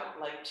feet out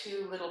like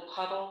 2 little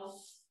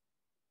puddles.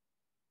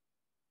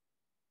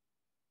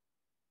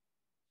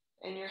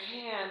 And your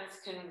hands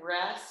can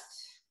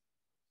rest.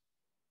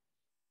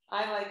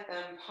 I like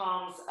them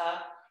palms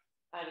up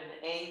at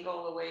an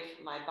angle away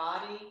from my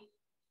body,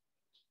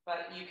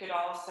 but you could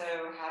also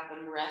have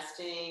them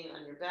resting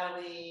on your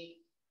belly,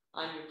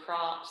 on your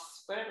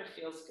props, whatever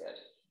feels good.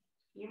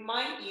 You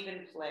might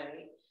even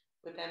play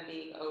with them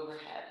being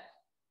overhead.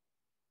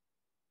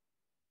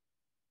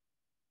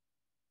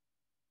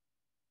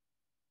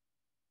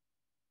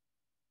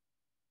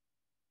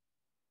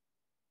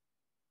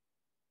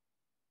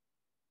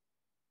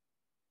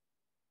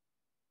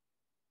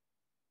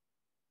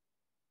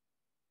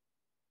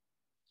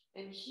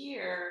 And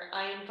here,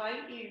 I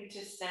invite you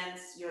to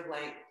sense your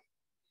length.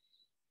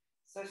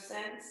 So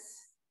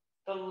sense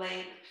the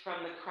length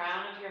from the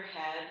crown of your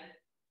head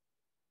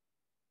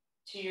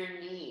to your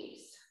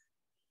knees,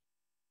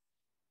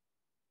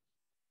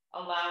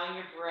 allowing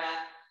your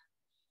breath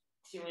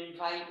to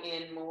invite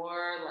in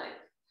more length.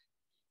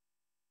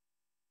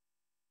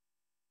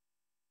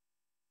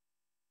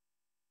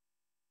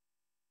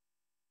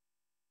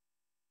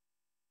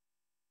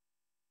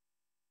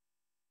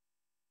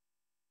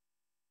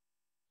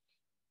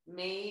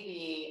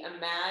 Maybe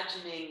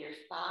imagining your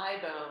thigh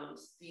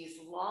bones, these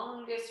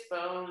longest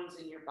bones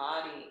in your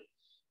body,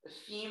 the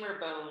femur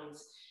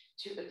bones,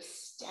 to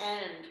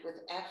extend with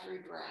every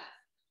breath.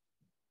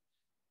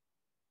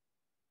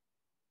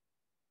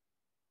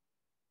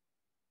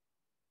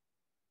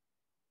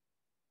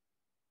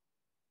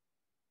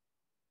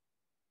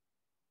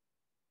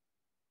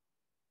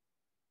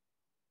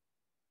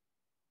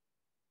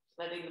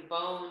 Letting the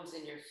bones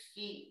in your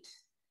feet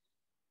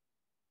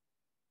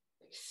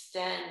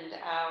extend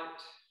out.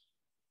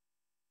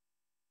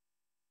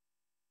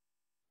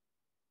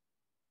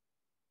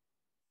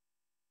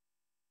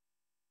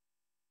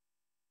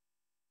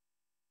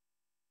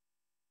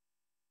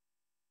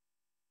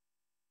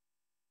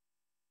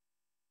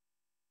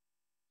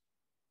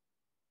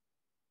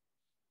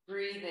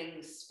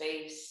 Breathing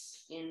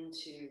space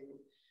into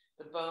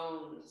the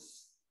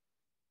bones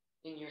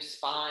in your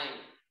spine.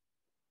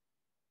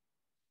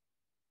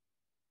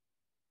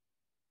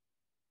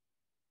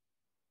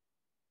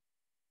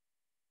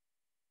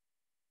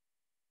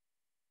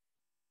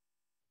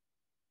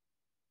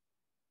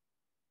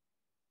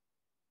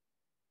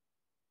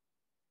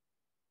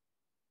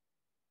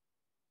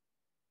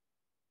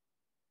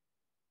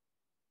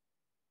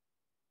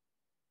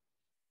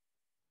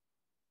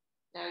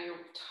 Now you're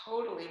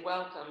totally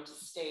welcome to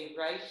stay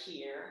right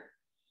here.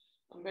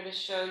 I'm going to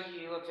show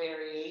you a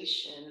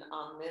variation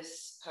on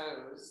this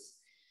pose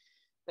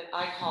that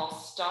I call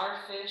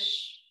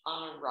starfish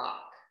on a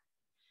rock.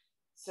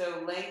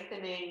 So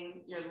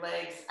lengthening your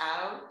legs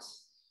out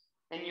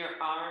and your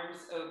arms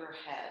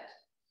overhead.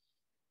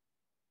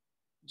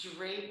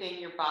 Draping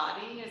your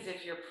body as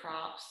if your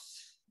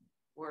props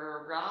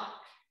were a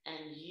rock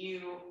and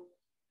you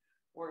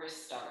were a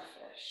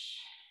starfish.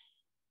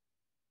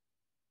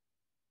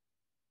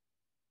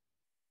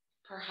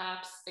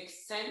 Perhaps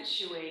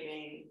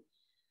accentuating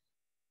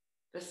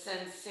the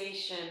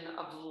sensation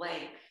of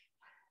length.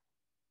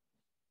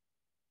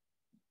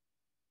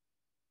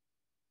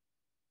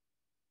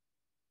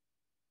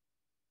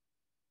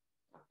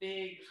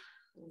 big,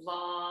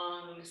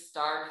 long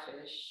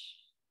starfish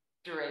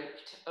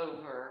draped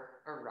over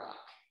a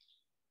rock.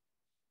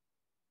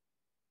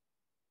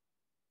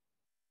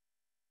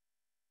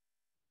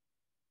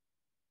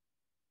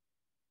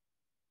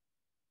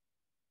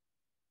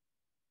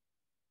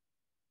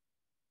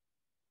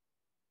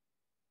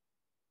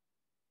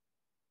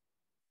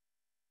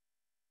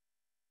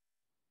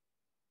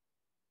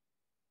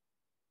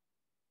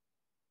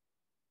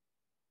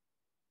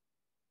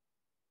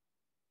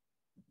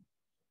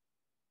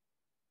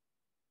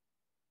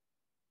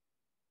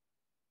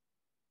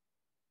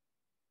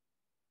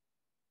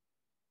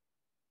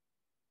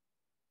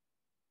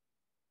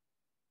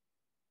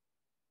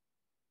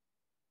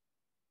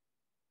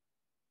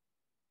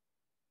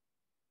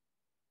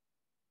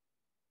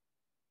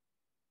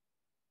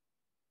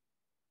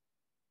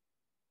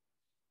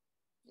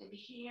 And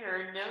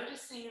here,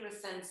 noticing the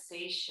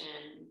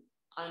sensation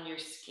on your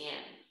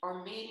skin,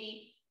 or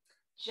maybe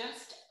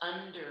just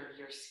under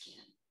your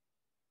skin.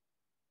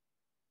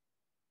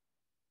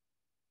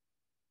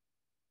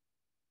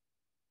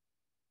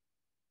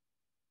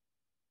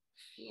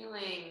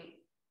 Feeling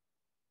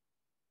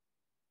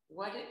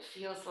what it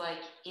feels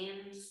like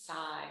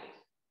inside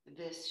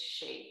this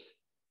shape.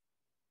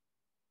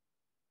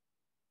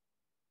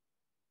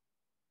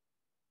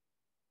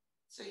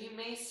 So you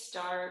may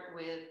start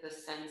with the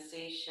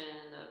sensation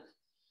of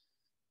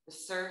the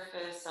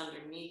surface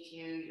underneath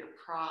you, your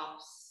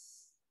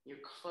props, your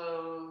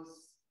clothes,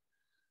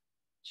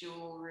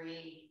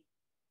 jewelry.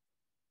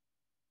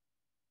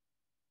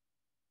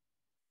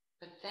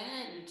 But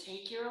then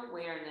take your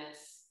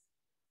awareness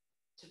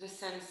to the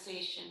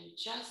sensation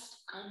just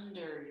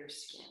under your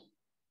skin.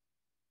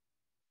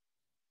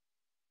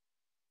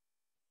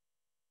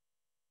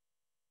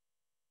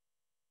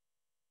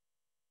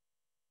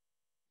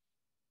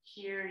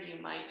 Here you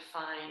might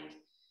find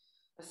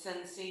a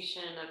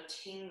sensation of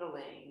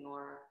tingling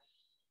or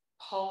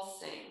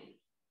pulsing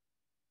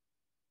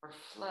or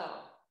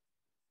flow.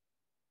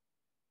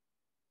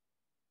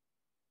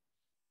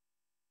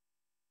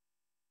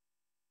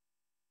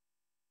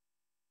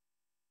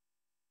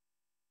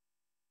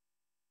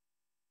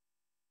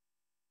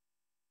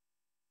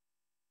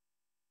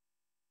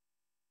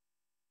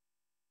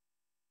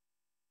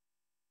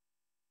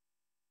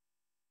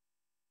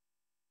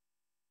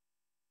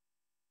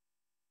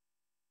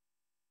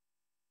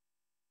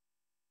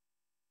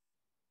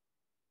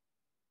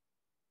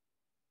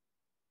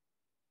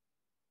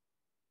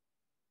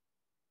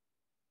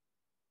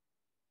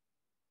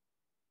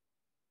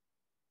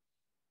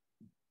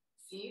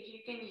 See if you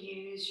can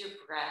use your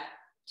breath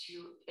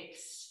to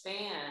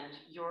expand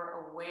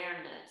your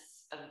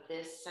awareness of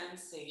this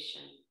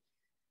sensation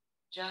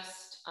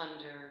just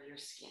under your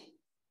skin.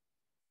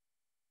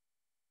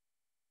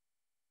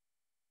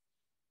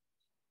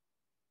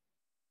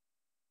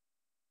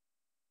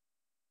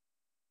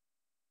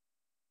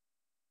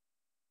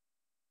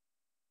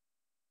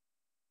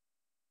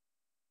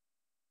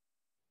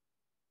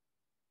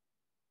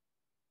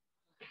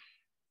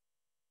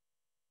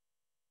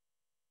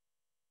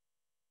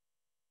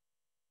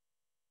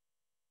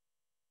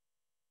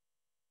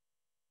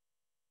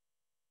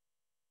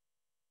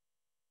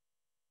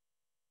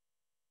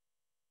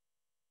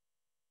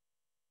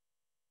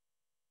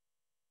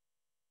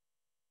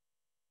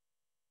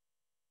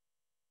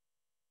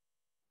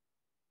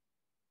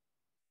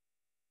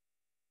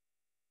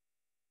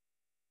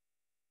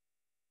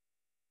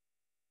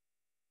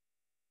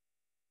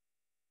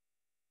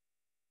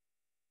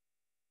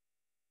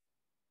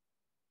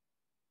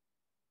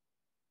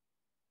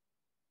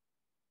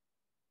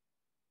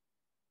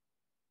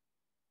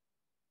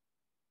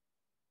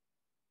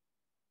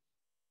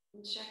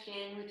 And check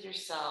in with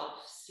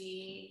yourself.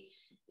 See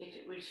if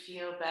it would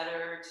feel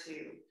better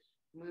to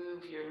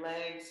move your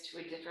legs to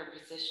a different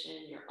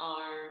position, your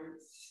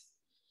arms.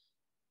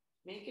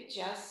 Make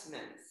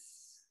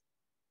adjustments.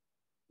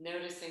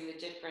 Noticing the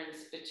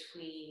difference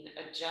between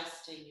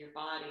adjusting your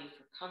body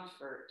for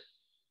comfort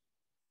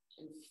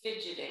and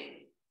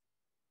fidgeting,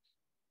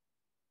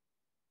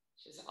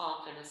 which is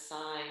often a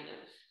sign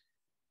of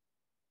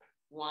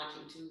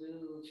wanting to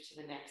move to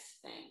the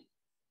next thing.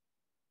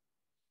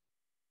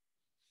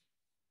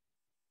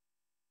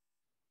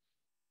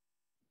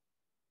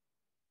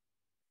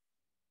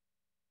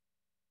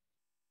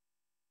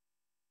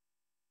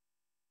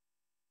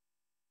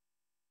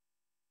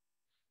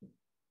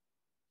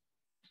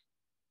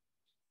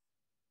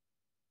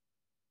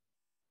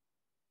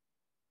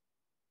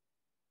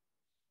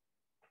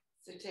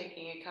 So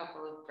taking a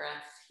couple of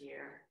breaths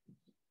here.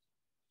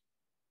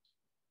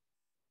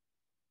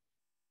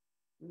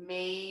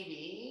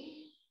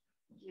 Maybe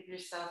give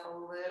yourself a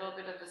little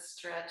bit of a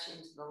stretch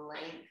into the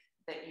length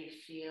that you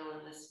feel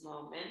in this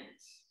moment.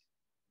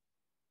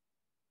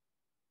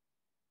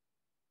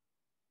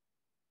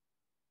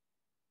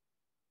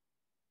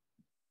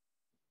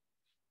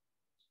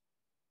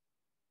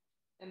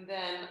 And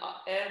then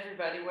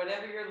everybody,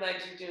 whatever your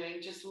legs are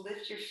doing, just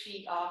lift your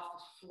feet off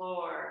the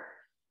floor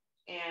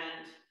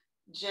and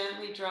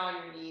gently draw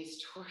your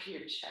knees toward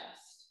your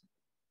chest.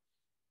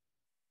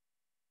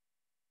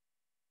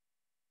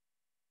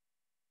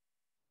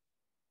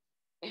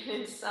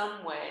 and in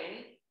some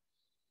way,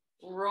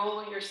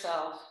 roll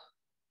yourself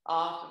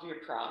off of your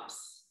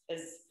props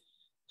as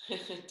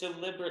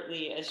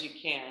deliberately as you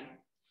can.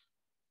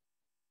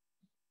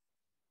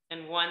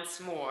 And once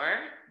more,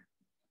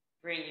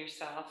 bring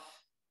yourself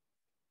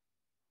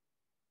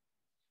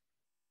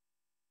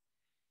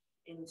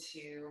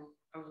into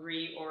a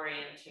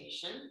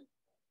reorientation.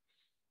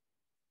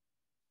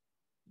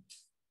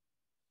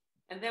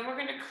 And then we're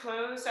going to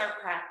close our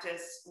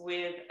practice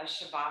with a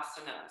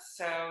Shavasana.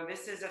 So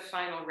this is a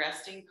final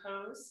resting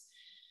pose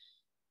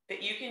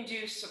that you can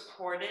do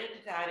supported.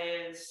 That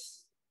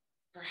is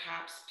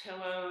perhaps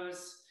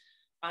pillows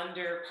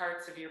under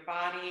parts of your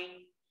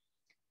body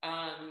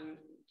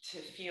to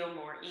feel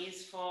more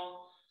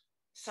easeful.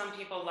 Some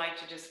people like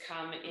to just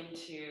come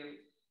into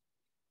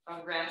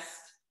a rest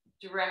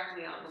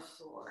directly on the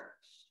floor.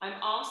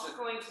 I'm also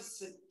going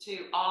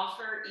to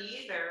offer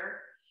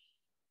either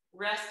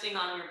resting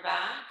on your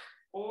back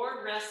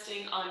or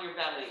resting on your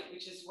belly,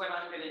 which is what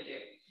I'm going to do.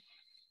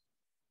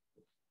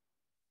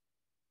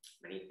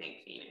 What do you think,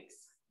 Phoenix?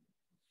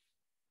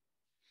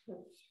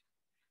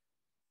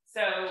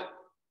 So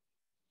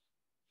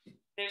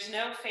there's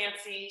no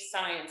fancy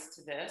science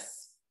to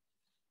this.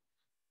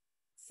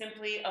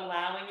 Simply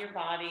allowing your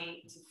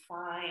body to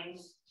find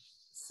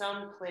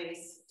some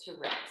place to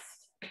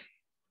rest.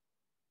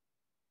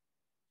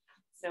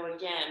 So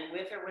again,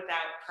 with or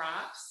without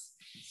props.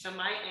 So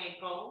my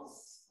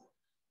ankles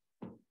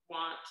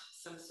want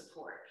some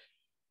support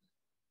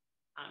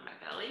on my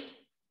belly.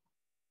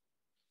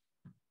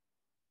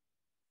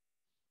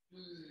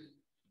 Yeah.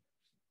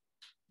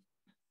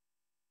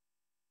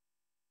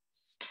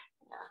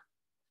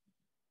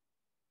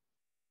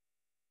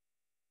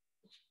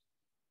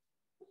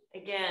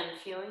 Again,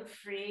 feeling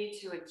free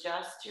to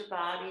adjust your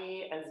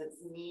body as it's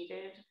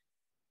needed.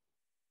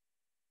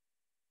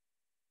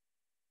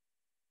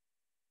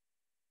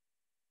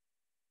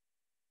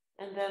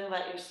 And then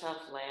let yourself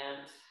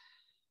land.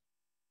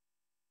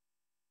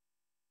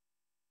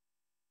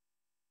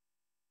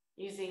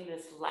 Using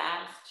this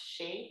last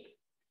shape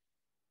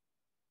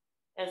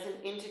as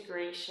an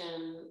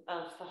integration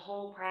of the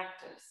whole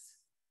practice.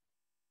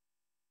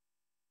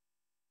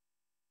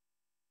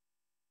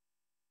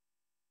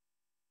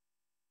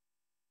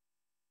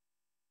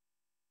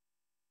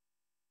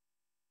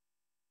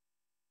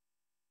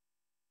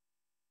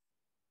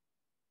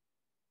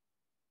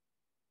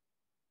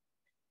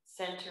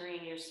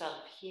 Centering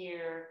yourself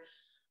here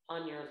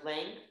on your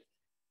length.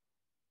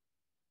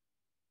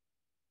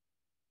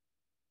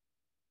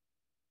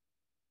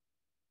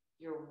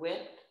 Your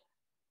width.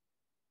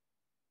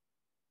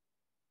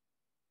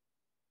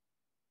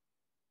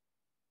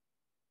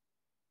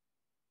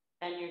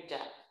 And your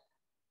depth.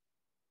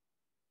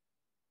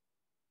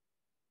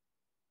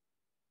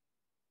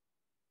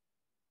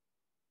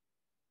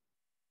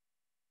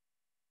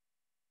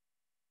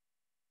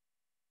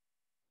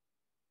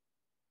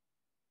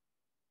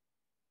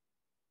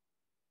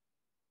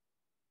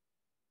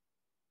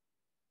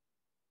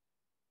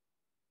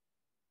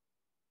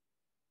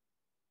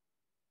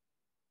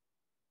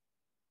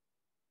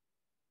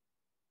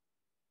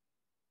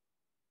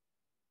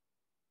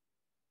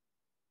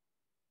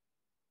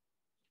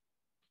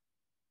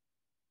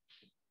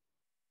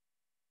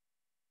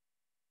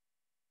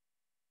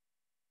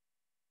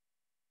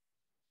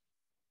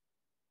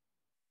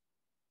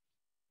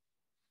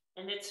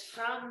 And it's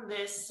from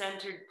this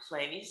centered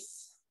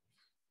place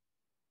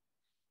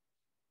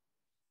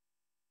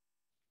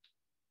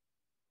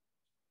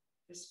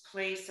this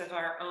place of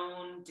our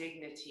own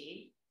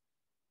dignity,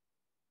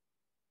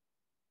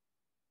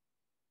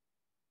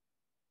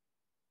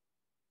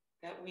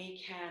 that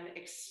we can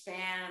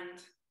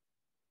expand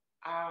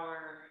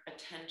our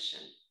attention.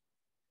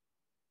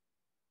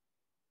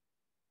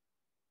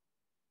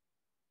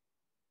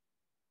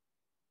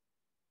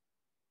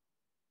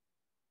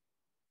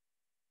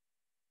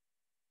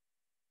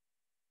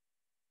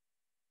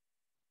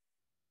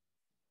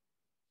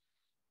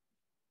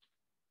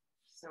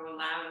 So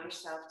allow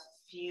yourself to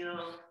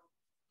feel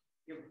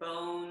your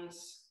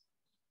bones,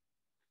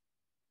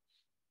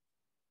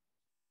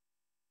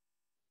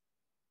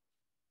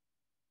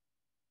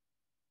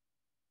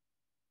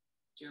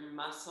 your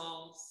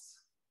muscles,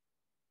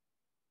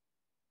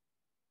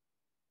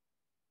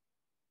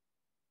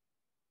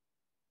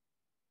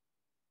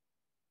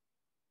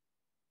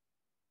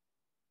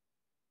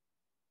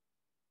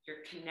 your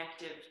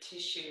connective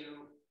tissue,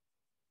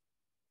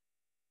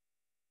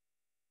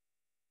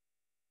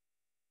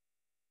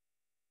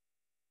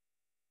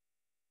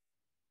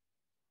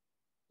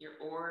 your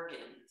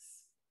organs,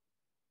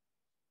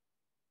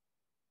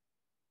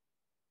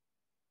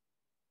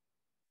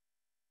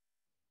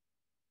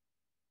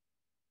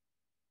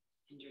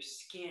 and your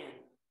skin.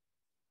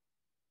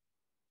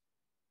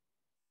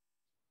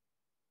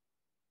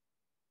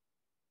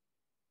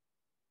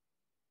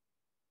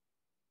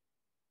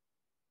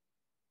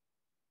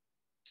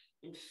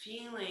 And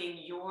feeling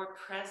your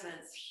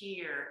presence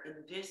here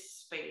in this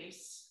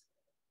space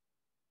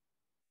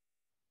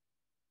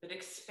that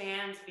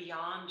expands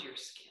beyond your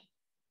skin.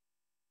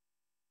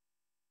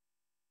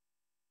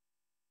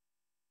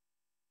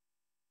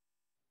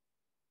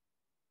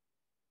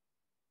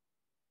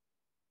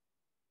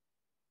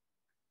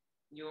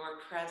 your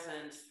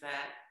presence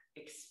that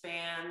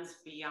expands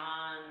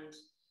beyond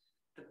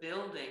the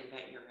building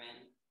that you're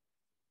in.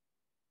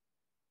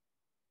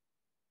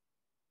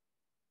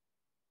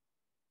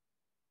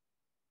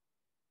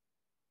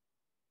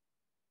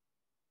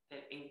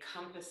 That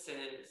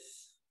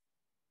encompasses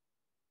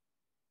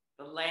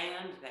the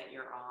land that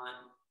you're on.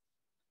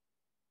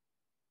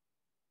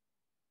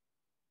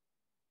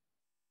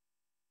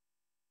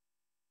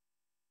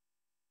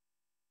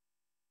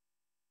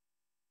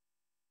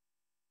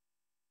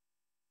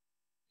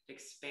 It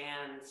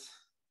expands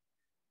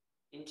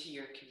into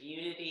your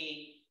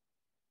community.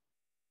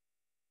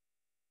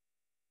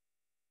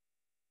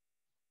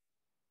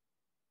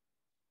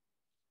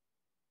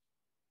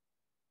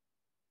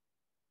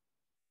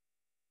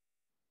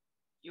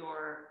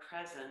 Your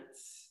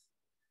presence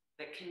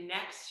that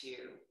connects you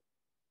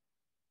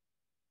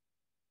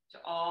to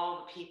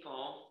all the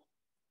people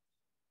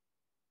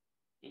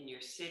in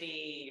your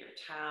city, your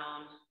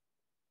town,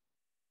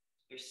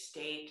 your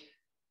state.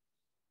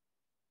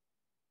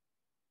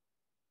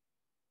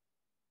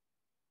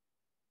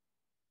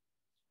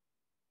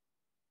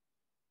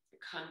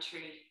 Your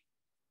country.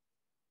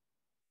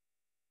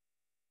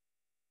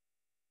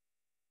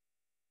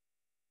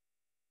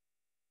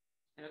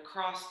 And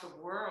across the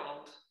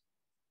world,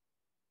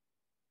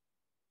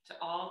 to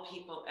all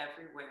people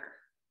everywhere.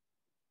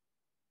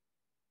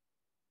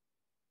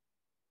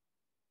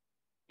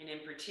 And in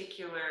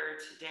particular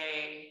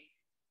today,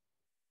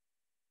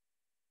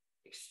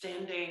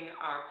 extending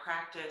our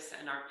practice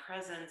and our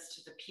presence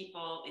to the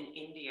people in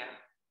India.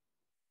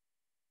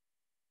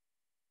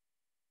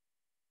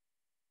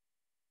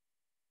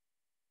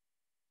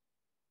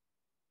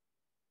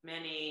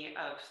 Many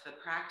of the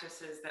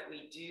practices that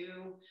we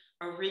do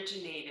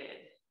originated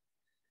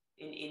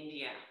in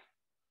India.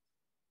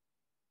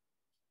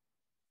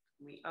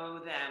 We owe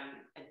them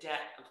a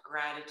debt of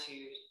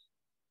gratitude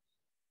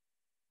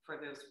for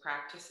those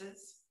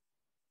practices.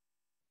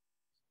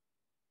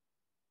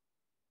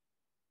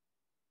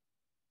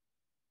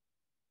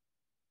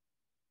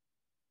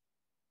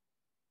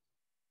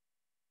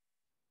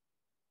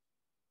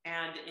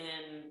 And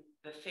in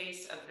the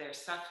face of their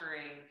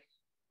suffering,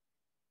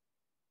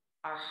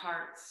 our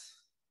hearts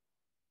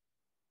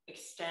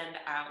extend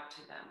out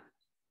to them.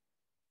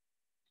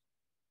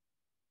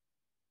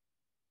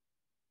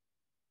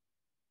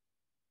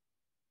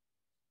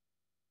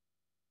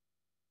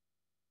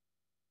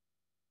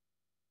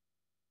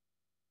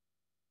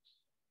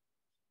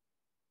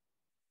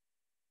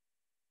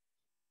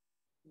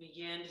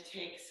 Begin to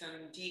take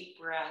some deep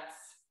breaths.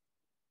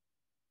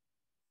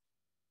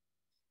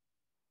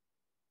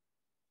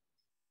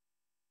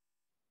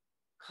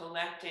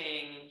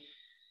 Collecting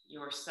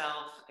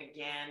yourself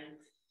again.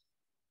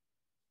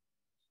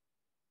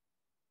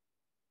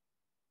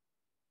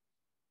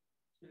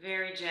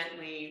 Very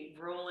gently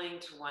rolling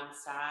to one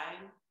side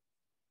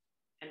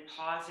and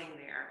pausing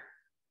there.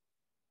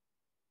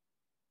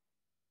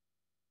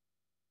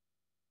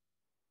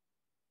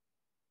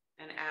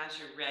 And as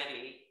you're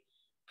ready,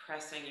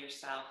 pressing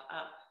yourself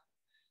up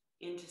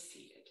into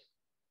seated.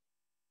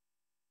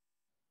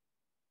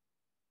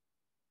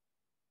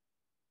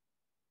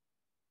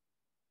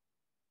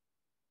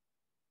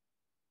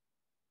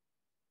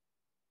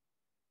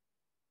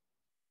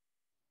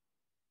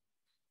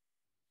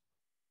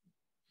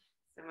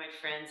 So my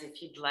friends,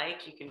 if you'd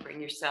like, you can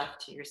bring yourself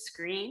to your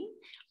screen,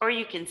 or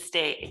you can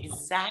stay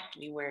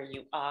exactly where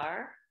you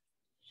are,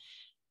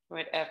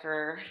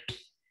 whatever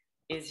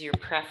is your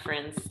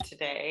preference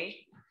today.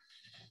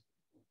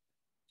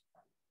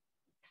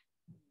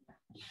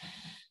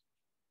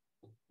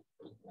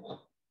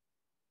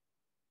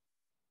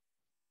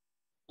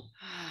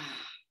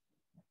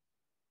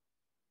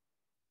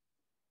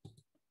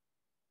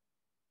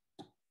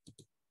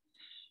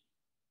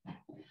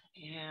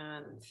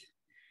 And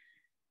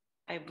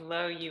I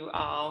blow you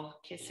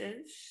all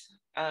kisses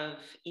of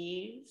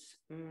ease.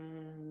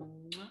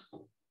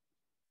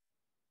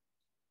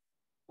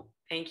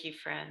 Thank you,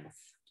 friends.